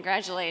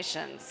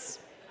 Congratulations.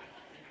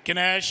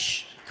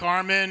 Ganesh,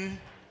 Carmen,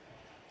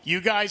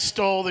 you guys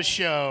stole the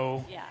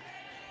show. Yeah.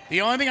 The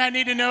only thing I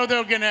need to know,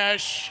 though,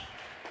 Ganesh,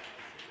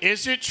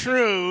 is it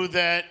true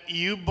that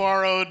you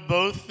borrowed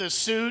both the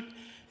suit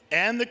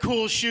and the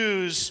cool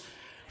shoes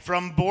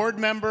from board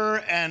member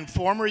and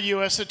former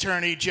U.S.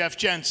 Attorney Jeff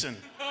Jensen?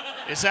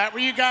 Is that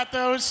where you got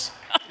those?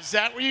 Is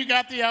that where you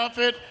got the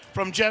outfit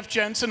from Jeff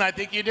Jensen? I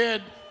think you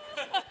did.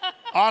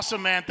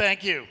 Awesome, man.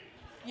 Thank you.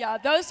 Yeah,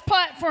 those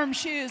platform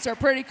shoes are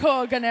pretty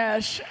cool,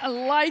 Ganesh. I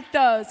like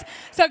those.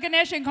 So,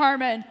 Ganesh and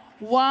Carmen,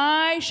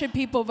 why should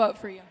people vote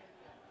for you?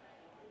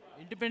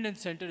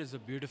 Independence Center is a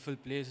beautiful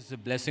place. It's a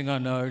blessing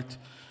on earth.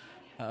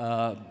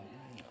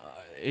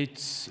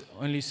 It's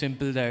only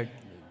simple that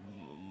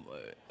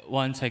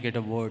once I get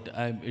a vote,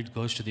 it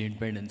goes to the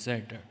Independence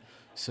Center.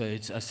 So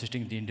it's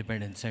assisting the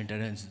Independence Center,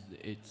 and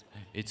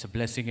it's a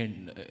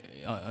blessing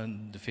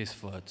on the face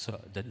of earth. So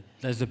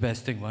that's the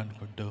best thing one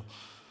could do.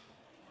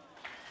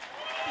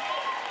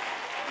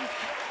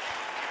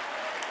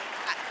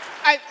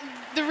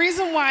 The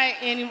reason why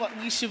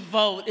we should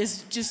vote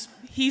is just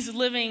he's a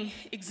living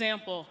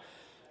example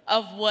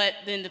of what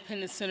the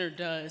Independence Center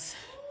does.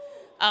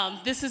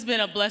 This has been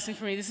a blessing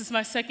for me. This is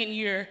my second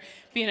year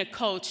being a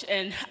coach,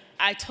 and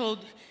I told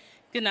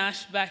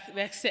Ganesh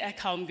backstage, I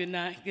call him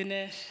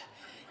Ganesh,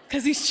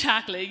 because he's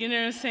chocolate, you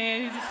know what I'm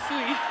saying? He's just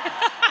sweet.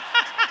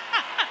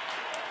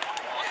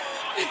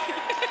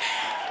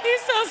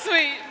 He's so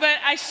sweet. But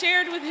I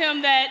shared with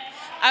him that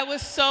I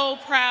was so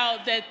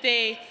proud that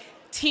they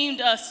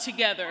teamed us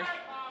together,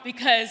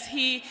 because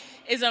he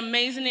is an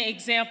amazing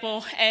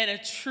example and a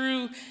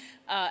true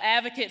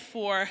advocate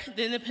for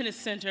the Independence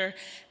Center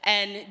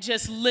and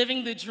just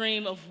living the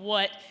dream of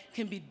what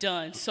can be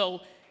done.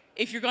 So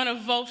if you're going to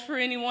vote for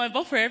anyone,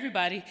 vote for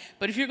everybody.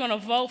 But if you're going to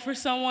vote for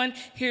someone,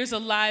 here's a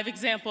live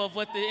example of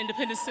what the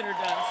Independence Center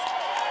does.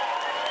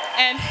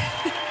 And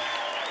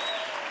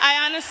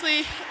I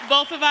honestly,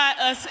 both of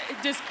us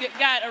just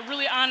got a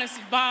really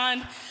honest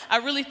bond. I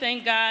really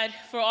thank God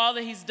for all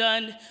that he's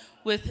done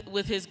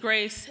with his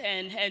grace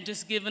and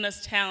just giving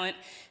us talent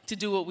to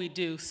do what we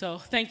do. So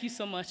thank you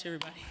so much,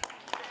 everybody.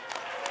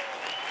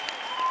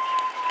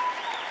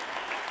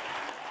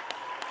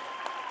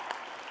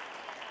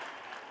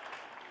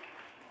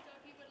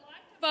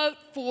 Vote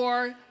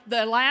for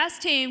the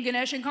last team,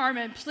 Ganesh and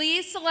Carmen.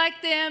 Please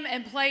select them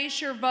and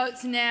place your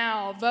votes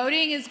now.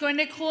 Voting is going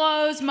to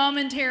close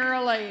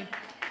momentarily.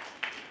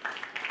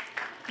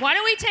 Why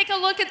don't we take a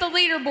look at the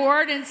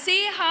leaderboard and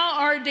see how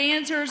our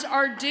dancers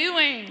are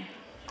doing?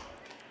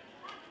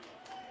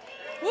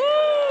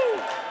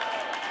 Woo!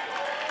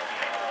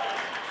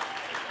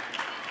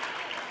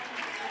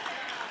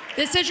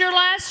 This is your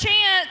last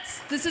chance.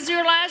 This is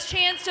your last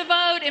chance to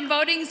vote, and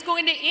voting is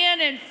going to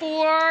end in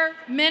 4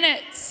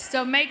 minutes.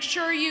 So make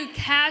sure you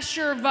cast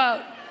your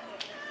vote.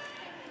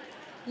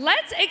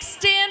 Let's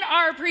extend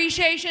our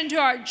appreciation to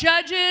our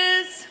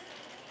judges.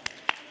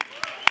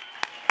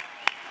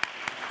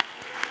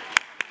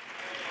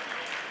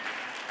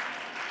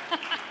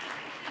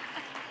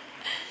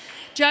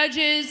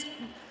 Judges,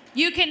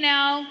 you can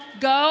now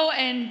go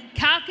and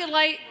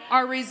calculate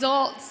our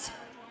results.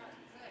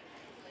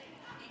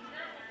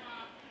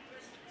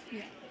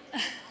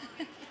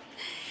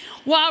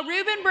 While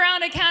Reuben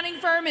Brown Accounting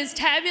Firm is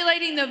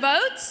tabulating the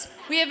votes,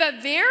 we have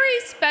a very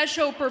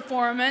special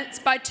performance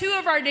by two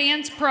of our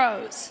dance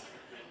pros,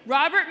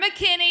 Robert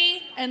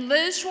McKinney and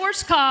Liz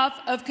Schwarzkopf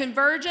of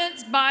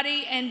Convergence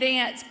Body and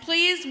Dance.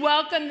 Please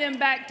welcome them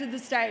back to the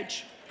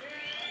stage.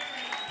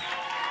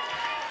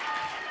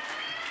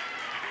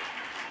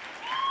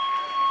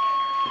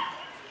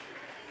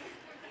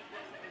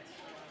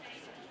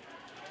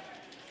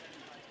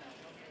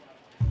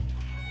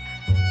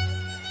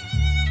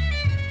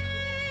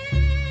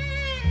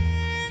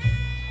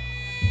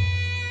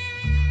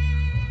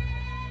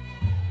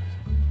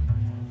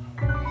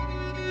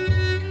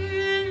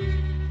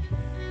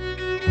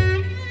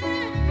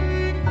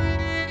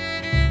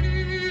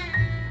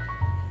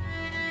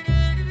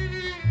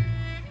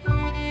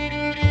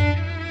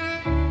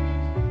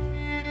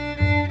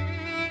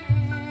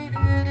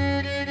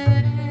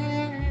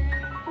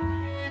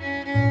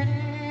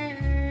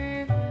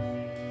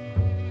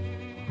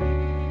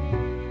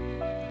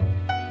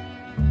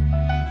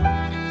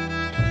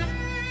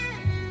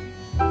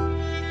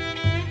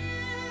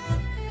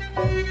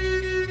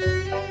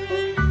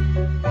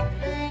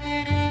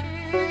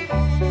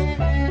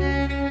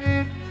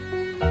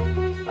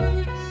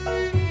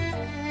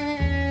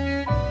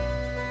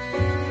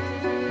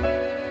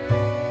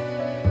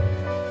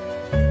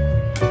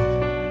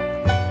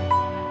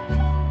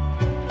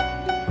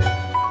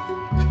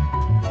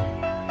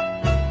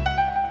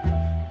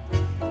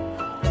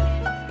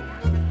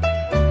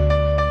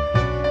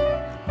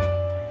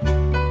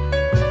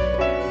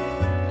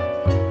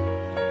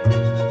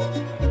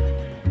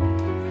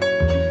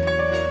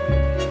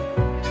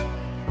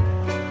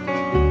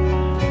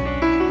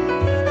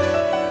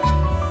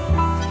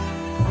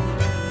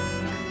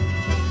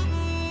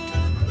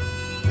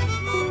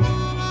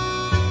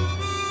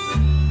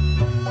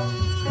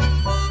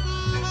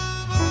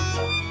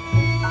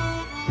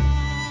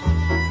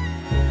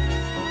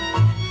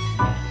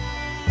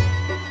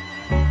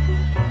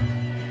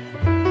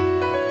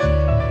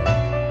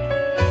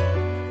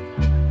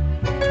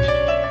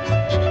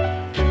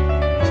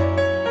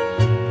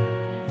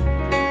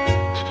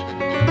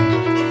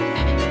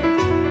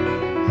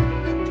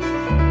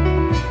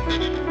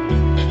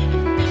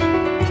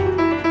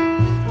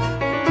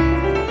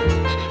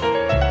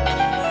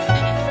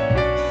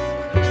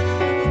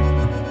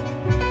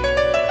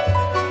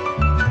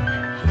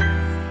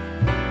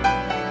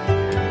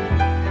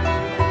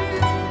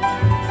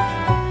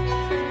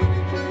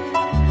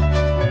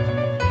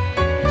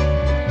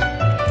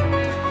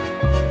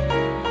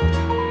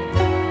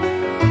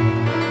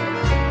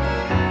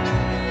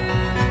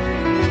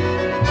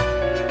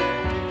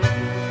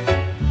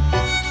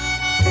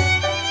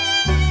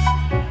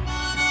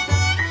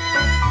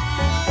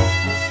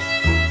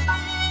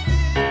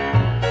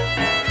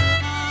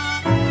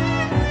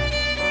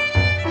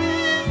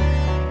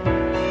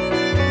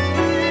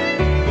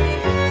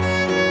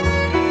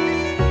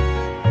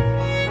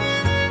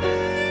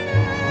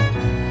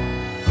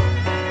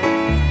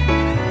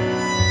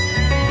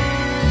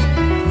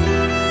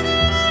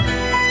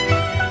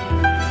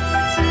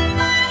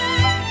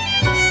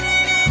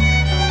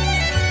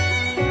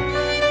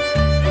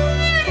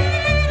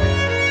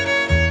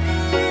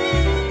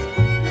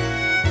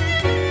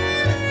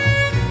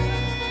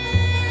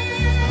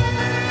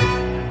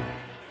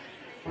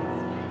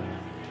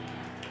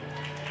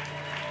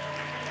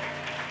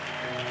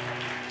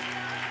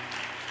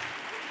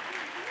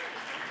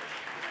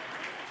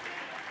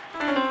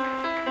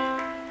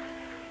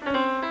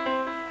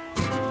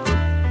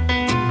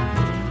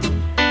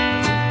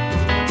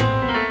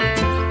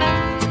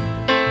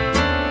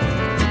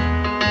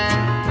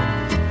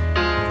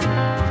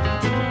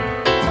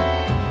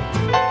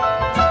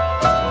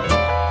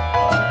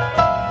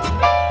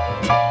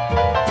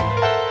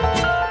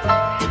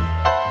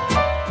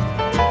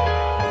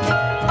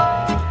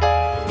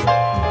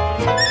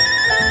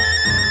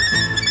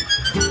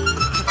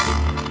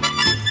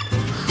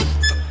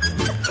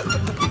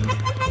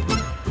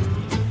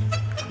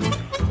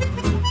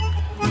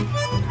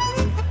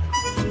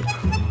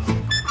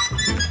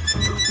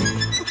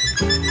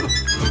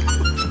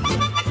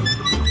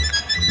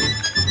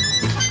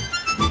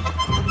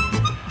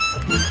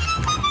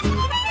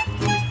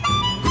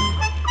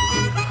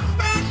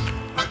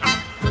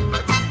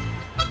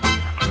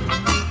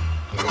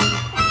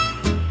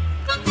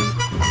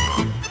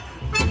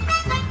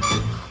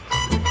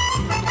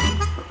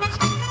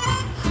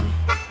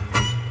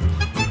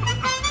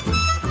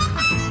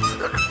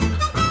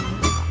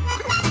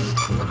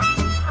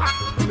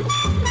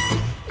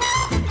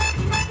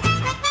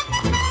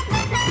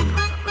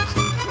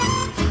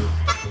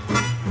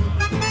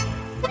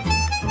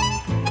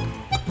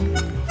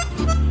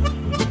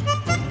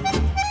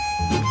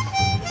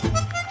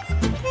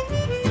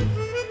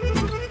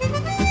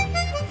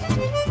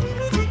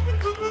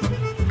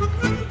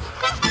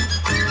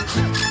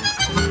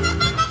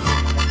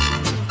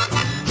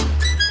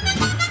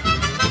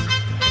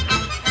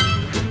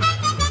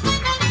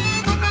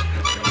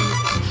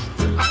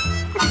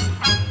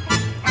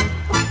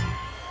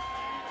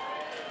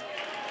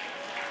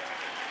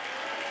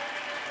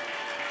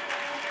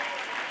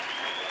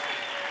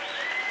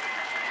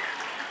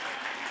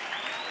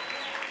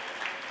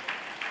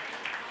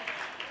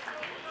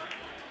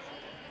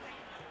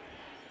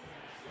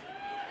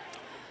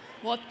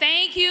 Well,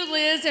 thank you,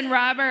 Liz and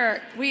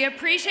Robert. We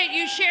appreciate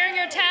you sharing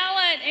your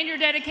talent and your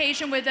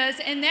dedication with us,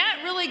 and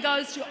that really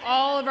goes to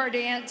all of our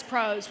dance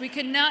pros. We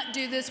could not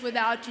do this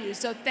without you,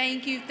 so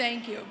thank you,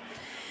 thank you.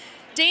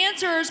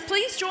 Dancers,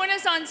 please join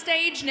us on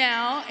stage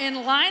now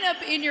and line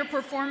up in your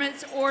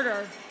performance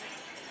order.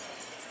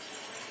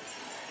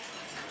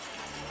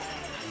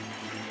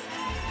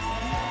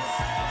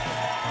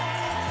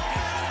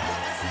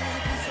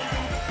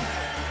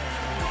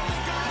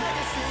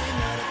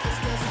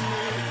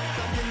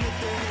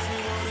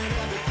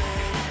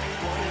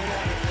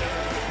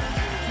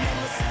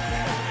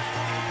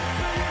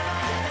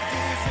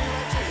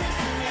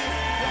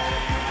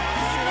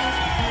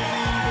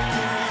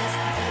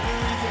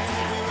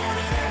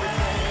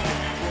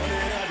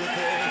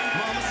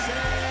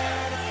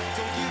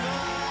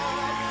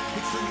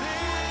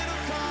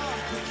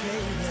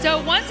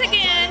 So once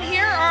again,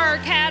 here are our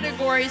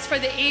categories for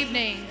the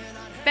evening.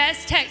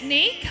 Best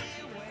technique,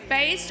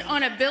 based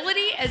on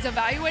ability as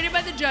evaluated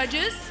by the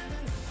judges.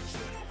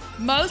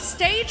 Most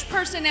stage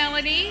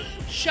personality,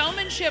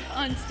 showmanship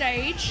on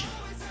stage.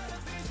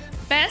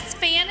 Best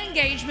fan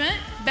engagement,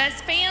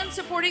 best fan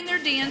supporting their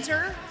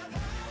dancer.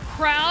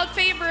 Crowd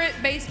favorite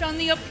based on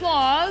the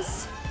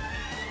applause.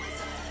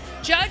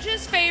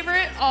 Judges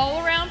favorite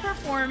all-around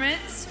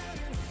performance.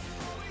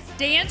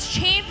 Dance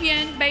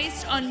champion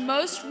based on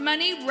most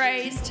money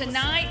raised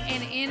tonight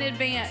and in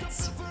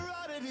advance.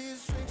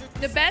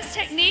 The Best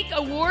Technique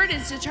Award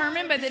is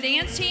determined by the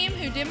dance team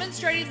who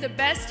demonstrated the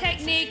best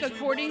technique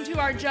according to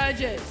our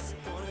judges.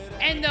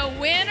 And the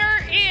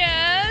winner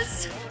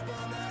is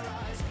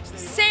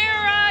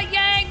Sarah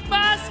Yang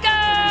Bosco!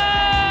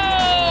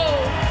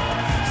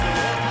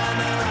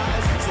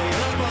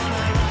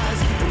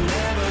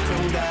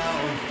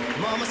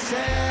 Mama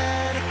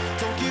said,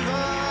 don't give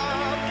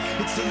up,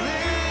 it's a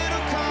little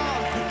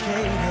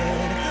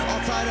complicated,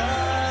 all tied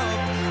up,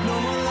 no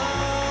more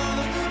love,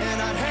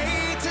 and I'd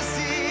hate to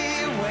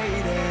see you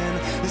waiting.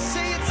 They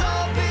say it's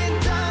all been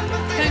done,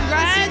 but they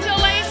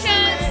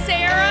Congratulations,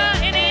 Sarah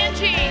and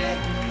Angie.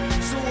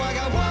 So I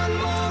got one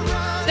more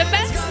run. The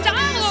Best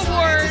Style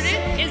Award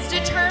is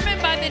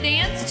determined by the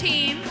dance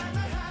team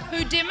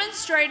who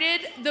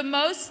demonstrated the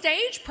most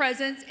stage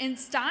presence in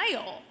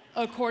style,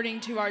 according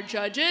to our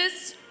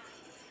judges.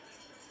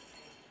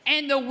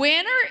 And the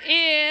winner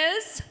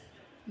is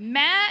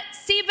Matt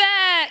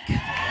Seebeck.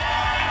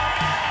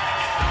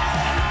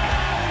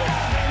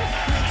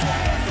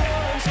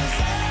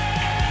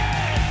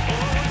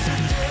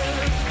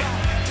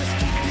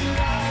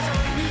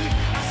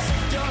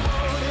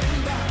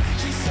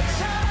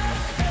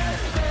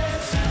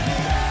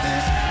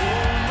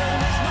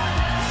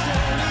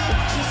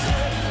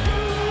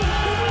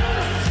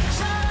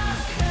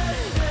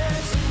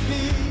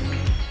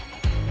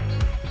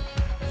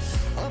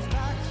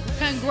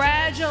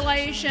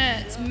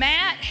 Congratulations,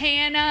 Matt,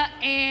 Hannah,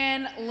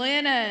 and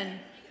Lennon.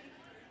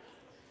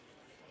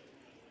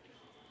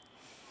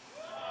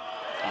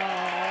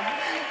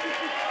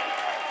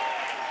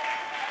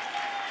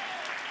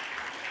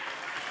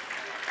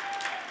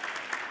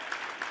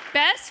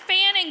 Best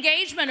Fan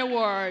Engagement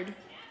Award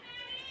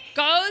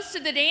goes to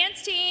the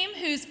dance team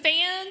whose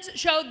fans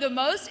showed the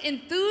most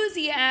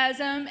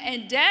enthusiasm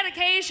and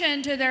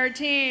dedication to their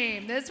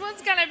team. This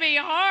one's gonna be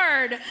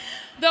hard.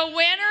 The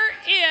winner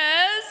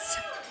is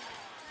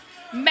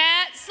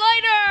Matt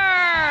Slater.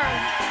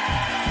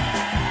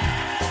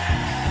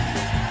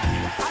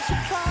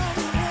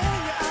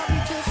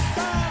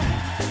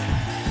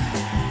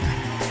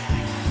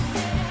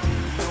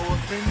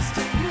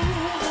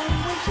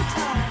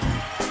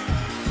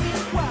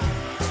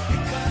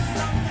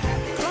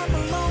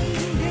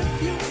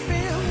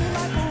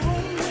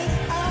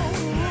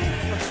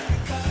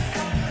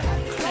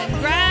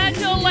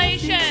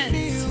 Congratulations.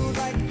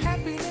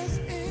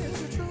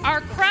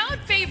 Our crowd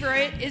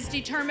favorite is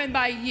determined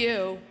by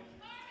you.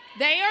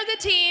 They are the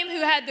team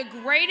who had the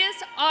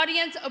greatest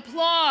audience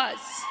applause.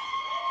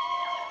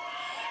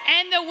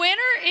 And the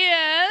winner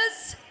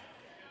is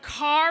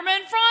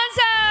Carmen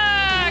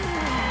Franzak.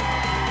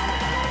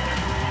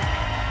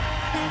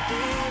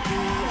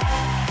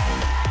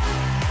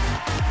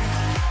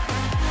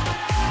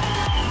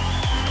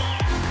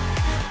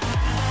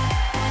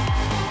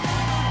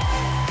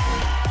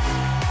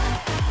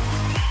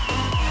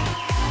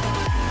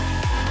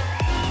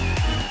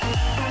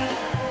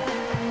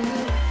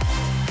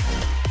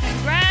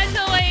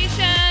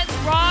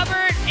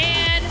 Robert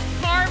and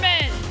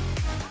Carmen.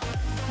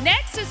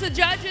 Next is the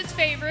judges'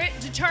 favorite,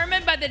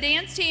 determined by the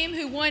dance team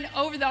who won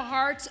over the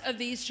hearts of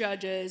these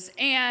judges.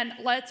 And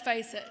let's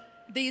face it,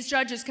 these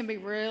judges can be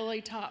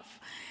really tough.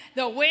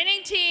 The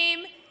winning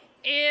team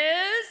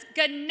is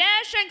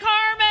Ganesh and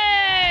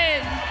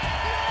Carmen.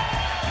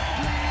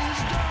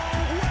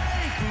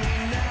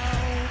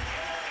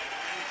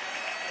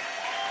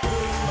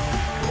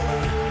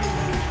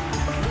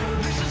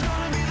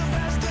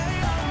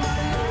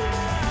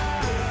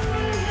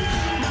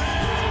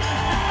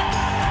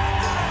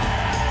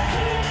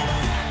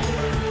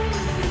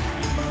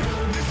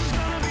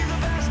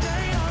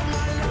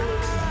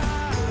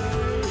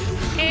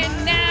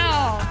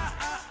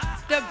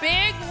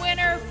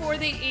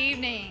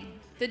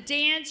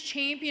 Dance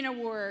Champion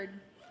Award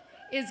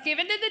is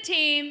given to the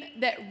team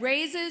that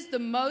raises the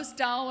most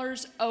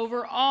dollars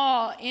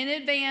overall in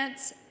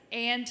advance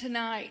and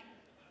tonight.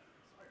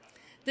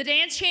 The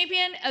dance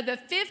champion of the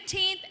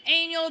 15th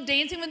annual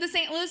Dancing with the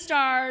St. Louis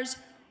Stars,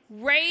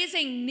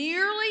 raising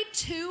nearly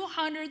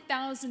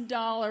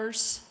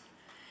 $200,000,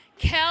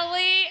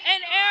 Kelly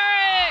and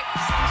Eric.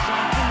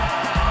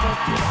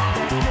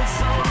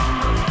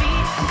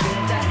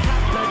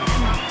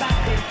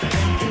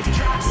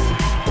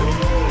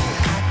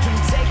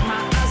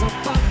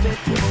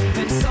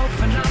 Moving so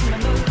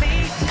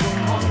phenomenally,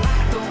 more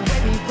like the way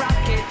we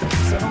rock it,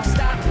 so don't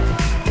stop.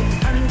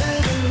 Under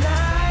the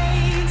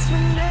lights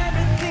when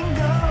everything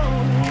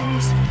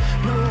goes,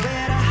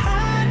 nowhere to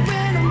hide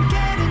when I'm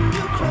getting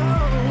you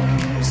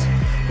close.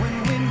 When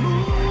we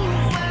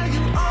move, well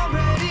you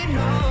already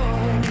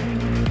know,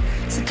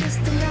 so just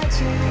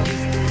imagine.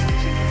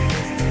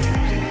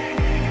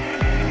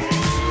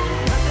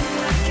 Nothing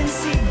I can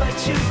see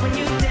but you when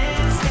you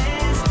dance,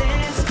 dance,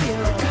 dance,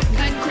 feel.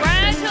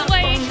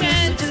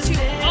 Congratulations to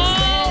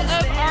all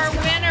of our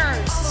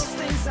winners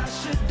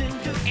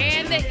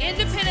and the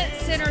Independent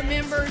Center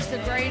members, the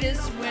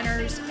greatest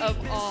winners of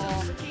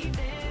all.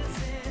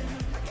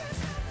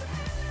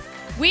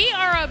 We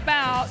are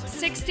about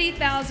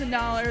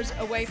 $60,000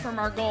 away from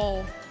our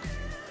goal.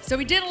 So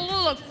we did a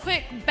little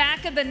quick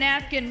back of the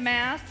napkin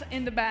math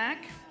in the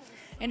back.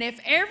 And if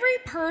every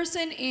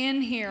person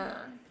in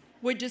here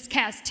would just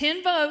cast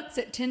 10 votes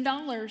at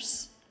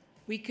 $10,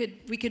 we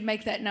could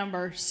make that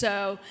number.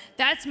 So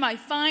that's my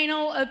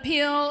final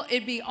appeal.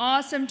 It'd be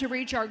awesome to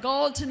reach our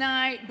goal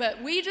tonight,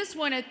 but we just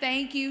want to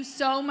thank you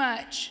so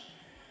much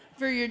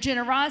for your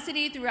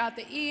generosity throughout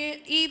the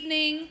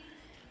evening.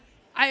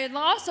 I'd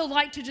also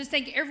like to just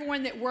thank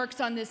everyone that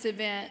works on this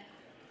event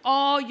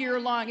all year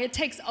long. It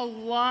takes a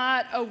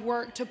lot of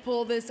work to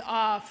pull this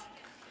off.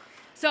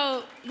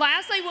 So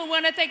lastly, we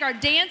want to thank our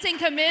dancing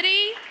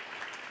committee,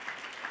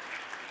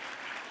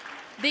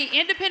 the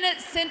Independent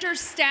Center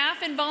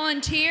staff and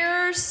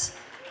volunteers,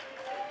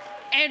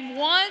 and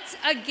once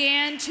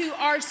again to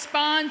our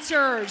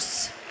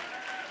sponsors.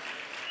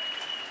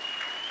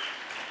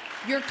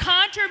 Your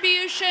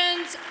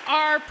contributions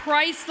are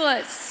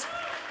priceless.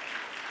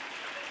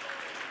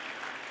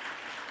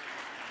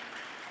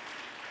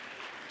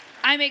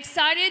 I'm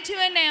excited to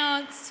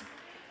announce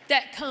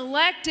that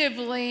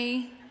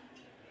collectively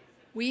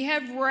we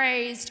have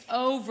raised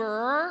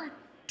over,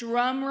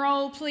 drum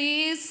roll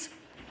please,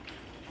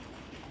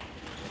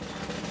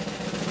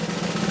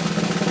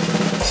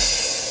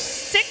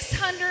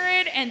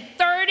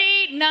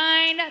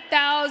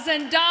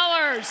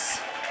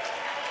 $639,000.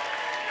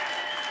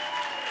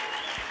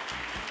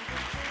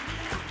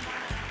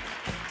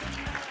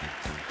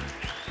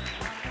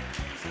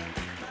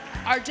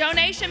 Our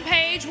donation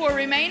page will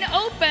remain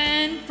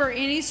open for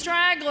any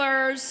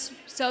stragglers,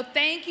 so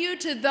thank you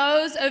to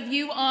those of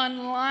you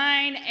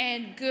online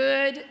and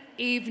good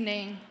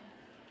evening.